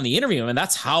touched on the interview. And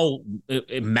that's how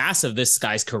massive this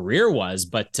guy's career was.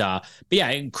 But yeah,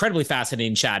 incredibly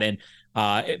fascinating chat. And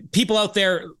people out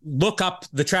there, look up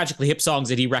the Tragically Hip songs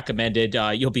that he recommended.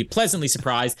 You'll be pleasantly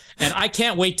surprised. And I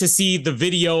can't wait to see the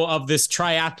video of this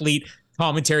triathlete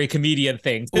commentary comedian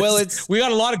thing. Well, we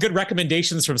got a lot of good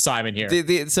recommendations from Simon here.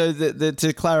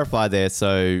 To clarify there,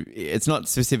 so it's not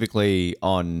specifically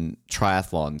on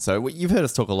triathlon. So you've heard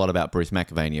us talk a lot about Bruce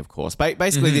McAvaney, of course.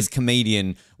 Basically, this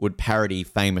comedian would parody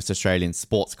famous Australian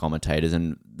sports commentators,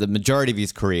 and the majority of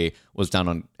his career was done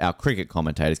on our cricket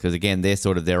commentators because, again, they're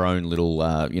sort of their own little,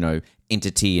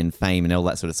 entity and fame and all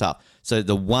that sort of stuff. So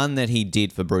the one that he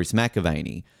did for Bruce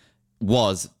McAvaney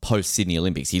was post-Sydney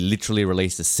Olympics. He literally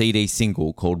released a CD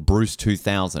single called Bruce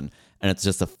 2000, and it's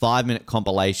just a 5-minute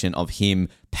compilation of him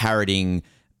parodying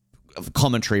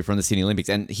commentary from the Sydney Olympics.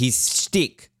 And his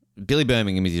shtick, Billy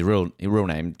Birmingham is his real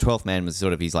name, 12th Man was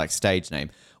sort of his like stage name,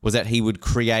 was that he would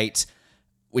create,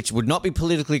 which would not be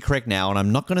politically correct now, and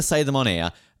I'm not going to say them on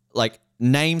air, like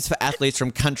names for athletes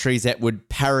from countries that would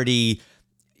parody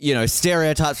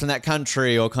stereotypes from that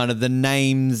country, or kind of the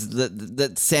names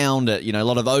that sound it, a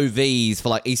lot of OVs for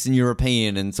like Eastern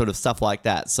European and sort of stuff like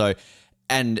that. So,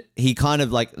 and he kind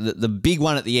of like the big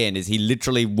one at the end is he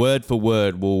literally word for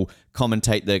word will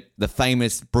commentate the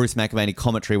famous Bruce McAvaney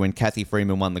commentary when Kathy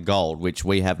Freeman won the gold, which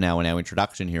we have now in our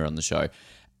introduction here on the show.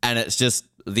 And it's just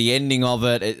the ending of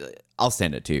it. I'll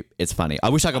send it to you. It's funny. I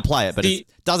wish I could play it, but it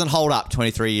doesn't hold up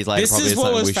 23 years later. This probably is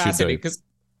what was we fascinating because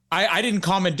I didn't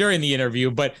comment during the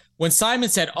interview, but when Simon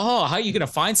said, "Oh, how are you going to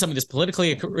find something that's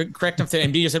politically correct?"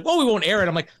 and you said, "Well, we won't air it."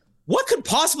 I'm like, what could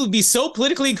possibly be so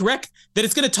politically incorrect that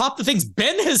it's going to top the things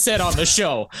Ben has said on the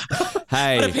show?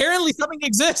 Hey, but apparently something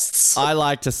exists. I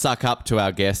like to suck up to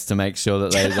our guests to make sure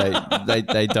that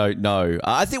they don't know.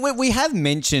 I think we have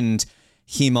mentioned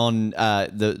him on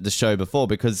the show before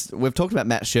because we've talked about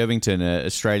Matt Shervington, an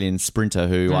Australian sprinter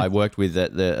who I worked with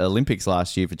at the Olympics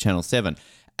last year for Channel 7,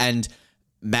 and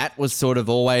Matt was sort of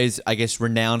always, I guess,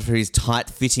 renowned for his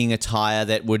tight-fitting attire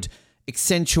that would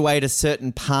accentuate a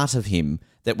certain part of him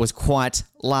that was quite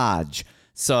large.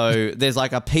 So there's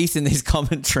like a piece in this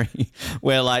commentary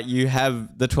where like you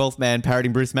have the 12th man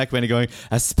parodying Bruce McAvaney going,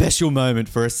 a special moment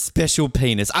for a special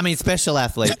penis. I mean, special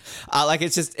athlete. Like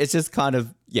it's just kind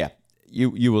of, yeah,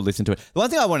 you will listen to it. The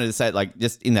one thing I wanted to say, like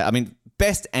just in that, I mean,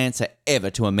 best answer ever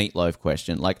to a meatloaf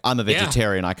question. Like I'm a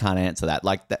vegetarian. I can't answer that.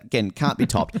 Like that, again, can't be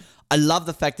topped. I love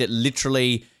the fact that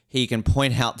literally he can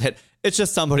point out that it's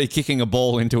just somebody kicking a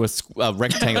ball into a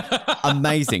rectangle.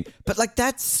 Amazing. But like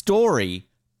that story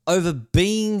over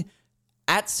being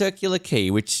at Circular Quay,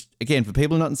 which again, for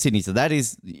people not in Sydney, so that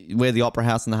is where the Opera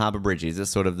House and the Harbour Bridge is. It's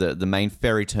sort of the main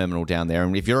ferry terminal down there.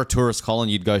 And if you're a tourist, Colin,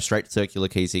 you'd go straight to Circular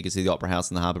Quay so you can see the Opera House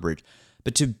and the Harbour Bridge.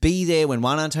 But to be there when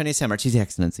Juan Antonio Samaranch, His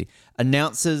Excellency,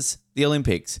 announces the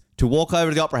Olympics, to walk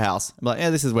over to the Opera House and be like, yeah,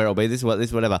 this is where I'll be, this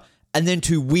is whatever. And then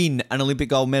to win an Olympic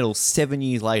gold medal 7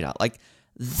 years later. Like,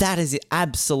 that is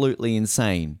absolutely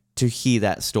insane to hear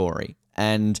that story.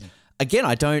 And again,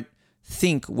 I don't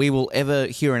think we will ever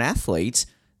hear an athlete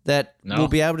that will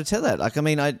be able to tell that. Like, I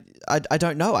mean, I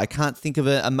don't know. I can't think of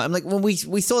I'm like when we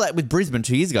saw that with Brisbane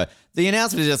 2 years ago. The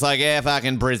announcement is just like, yeah,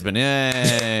 fucking Brisbane,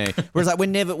 yay. Whereas like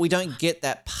we don't get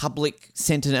that public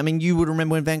sentiment. I mean, you would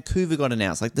remember when Vancouver got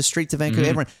announced, like the streets of Vancouver,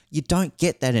 everyone. You don't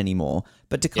get that anymore.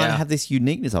 But to kind of have this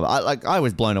uniqueness of it, I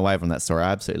was blown away from that story.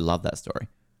 I absolutely love that story.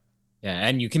 Yeah,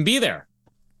 and you can be there.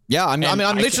 Yeah, I'm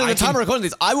literally, the time of recording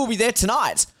this, I will be there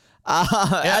tonight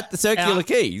at the Circular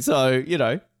Quay. So, you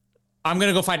know. I'm going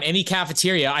to go find any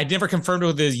cafeteria. I never confirmed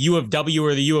with the U of W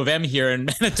or the U of M here in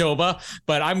Manitoba,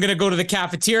 but I'm going to go to the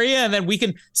cafeteria and then we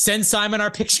can send Simon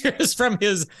our pictures from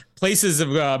his places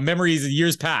of memories of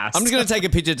years past. I'm just going to take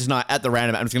a picture tonight at the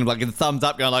roundabout. I'm just going to like give a thumbs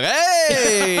up going like,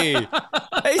 hey,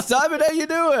 hey, Simon, how you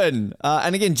doing?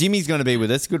 And again, Jimmy's going to be with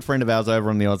us, good friend of ours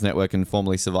over on the Oz Network and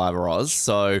formerly Survivor Oz.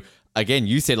 So again,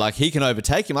 you said like he can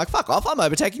overtake him. Like, fuck off, I'm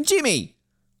overtaking Jimmy.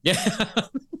 Yeah.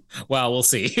 Well, we'll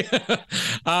see.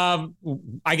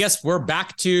 I guess we're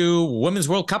back to Women's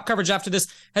World Cup coverage after this.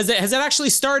 Has it actually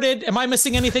started? Am I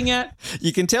missing anything yet?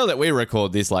 You can tell that we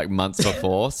record this like months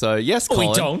before. So yes, Colin,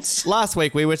 we don't. Last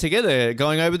week we were together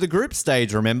going over the group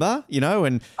stage, remember? You know,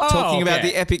 and talking about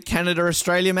the epic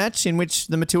Canada-Australia match in which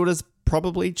the Matildas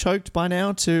probably choked by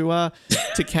now to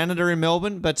Canada in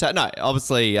Melbourne. But no,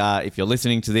 obviously, if you're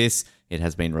listening to this, it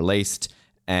has been released.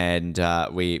 And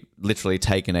we literally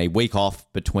taken a week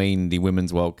off between the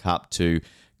Women's World Cup to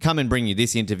come and bring you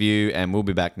this interview. And we'll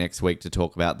be back next week to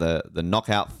talk about the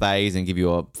knockout phase and give you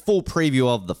a full preview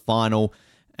of the final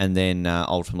and then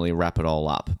ultimately wrap it all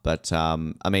up. But,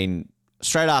 I mean,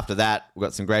 straight after that, we've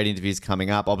got some great interviews coming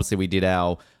up. Obviously, we did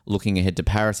our Looking Ahead to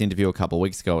Paris interview a couple of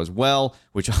weeks ago as well,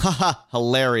 which,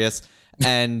 hilarious.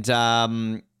 And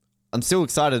I'm still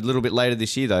excited a little bit later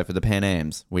this year, though, for the Pan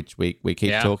Ams, which we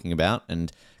keep talking about.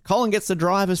 And Colin gets to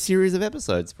drive a series of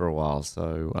episodes for a while.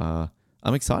 So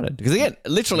I'm excited. Because, again,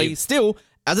 literally still,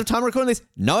 as of time of recording this,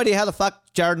 no idea how the fuck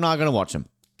Jared and I are going to watch them.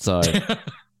 So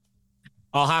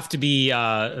I'll have to be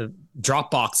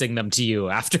Dropboxing them to you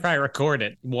after I record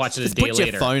it. Watch it a day later.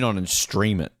 Put your phone on and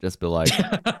stream it. Just be like,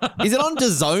 is it on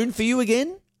DAZN for you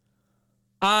again?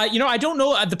 I don't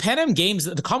know. The Pan Am Games,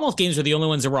 the Commonwealth Games are the only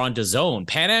ones that were on DAZN.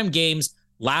 Pan Am Games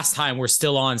last time were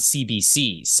still on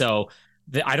CBC. So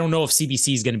I don't know if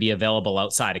CBC is going to be available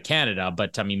outside of Canada,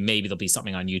 but I mean, maybe there'll be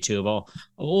something on YouTube.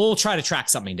 We'll try to track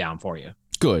something down for you.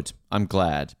 Good. I'm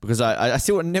glad because I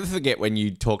still will never forget when you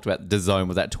talked about DAZN.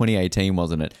 Was that 2018,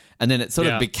 wasn't it? And then it sort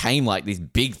of became like this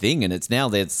big thing, and it's now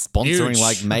they're sponsoring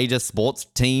like major sports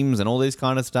teams and all this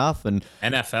kind of stuff. And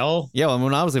NFL. Yeah, well,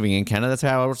 when I was living in Canada, that's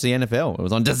how I watched the NFL. It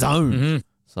was on DAZN. Mm-hmm.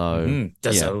 So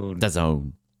DAZN.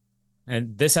 DAZN.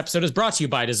 And this episode is brought to you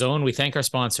by DAZN. We thank our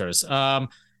sponsors.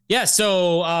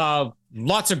 So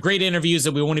lots of great interviews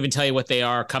that we won't even tell you what they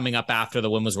are coming up after the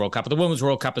Women's World Cup. But the Women's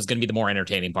World Cup is going to be the more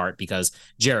entertaining part because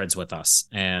Jared's with us.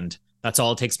 And that's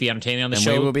all it takes to be entertaining on the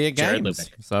show. We will be at games.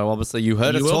 So obviously you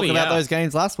heard us talk about those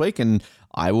games last week, and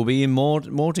I will be in more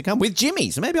to come with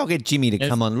Jimmy. So maybe I'll get Jimmy to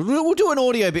come on. We'll do an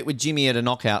audio bit with Jimmy at a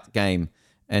knockout game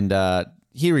and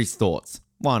hear his thoughts.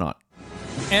 Why not?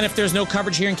 And if there's no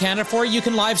coverage here in Canada for it, you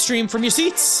can live stream from your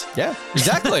seats. Yeah,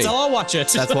 exactly. That's all. I'll watch it.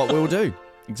 That's what we'll do.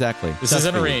 Exactly. This is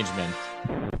an arrangement.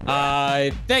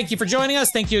 Thank you for joining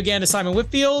us. Thank you again to Simon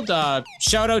Whitfield.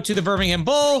 Shout out to the Birmingham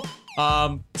Bull.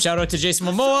 Shout out to Jason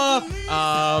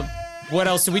Momoa. What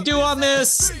else did we do on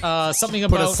this? Something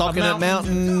about put a sock in a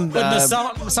mountain. Put a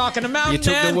sock in a mountain. You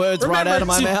took the words right out of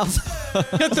my mouth.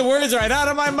 Took the words right out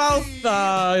of my mouth.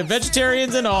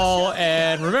 Vegetarians and all.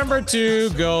 And remember to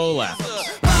go left.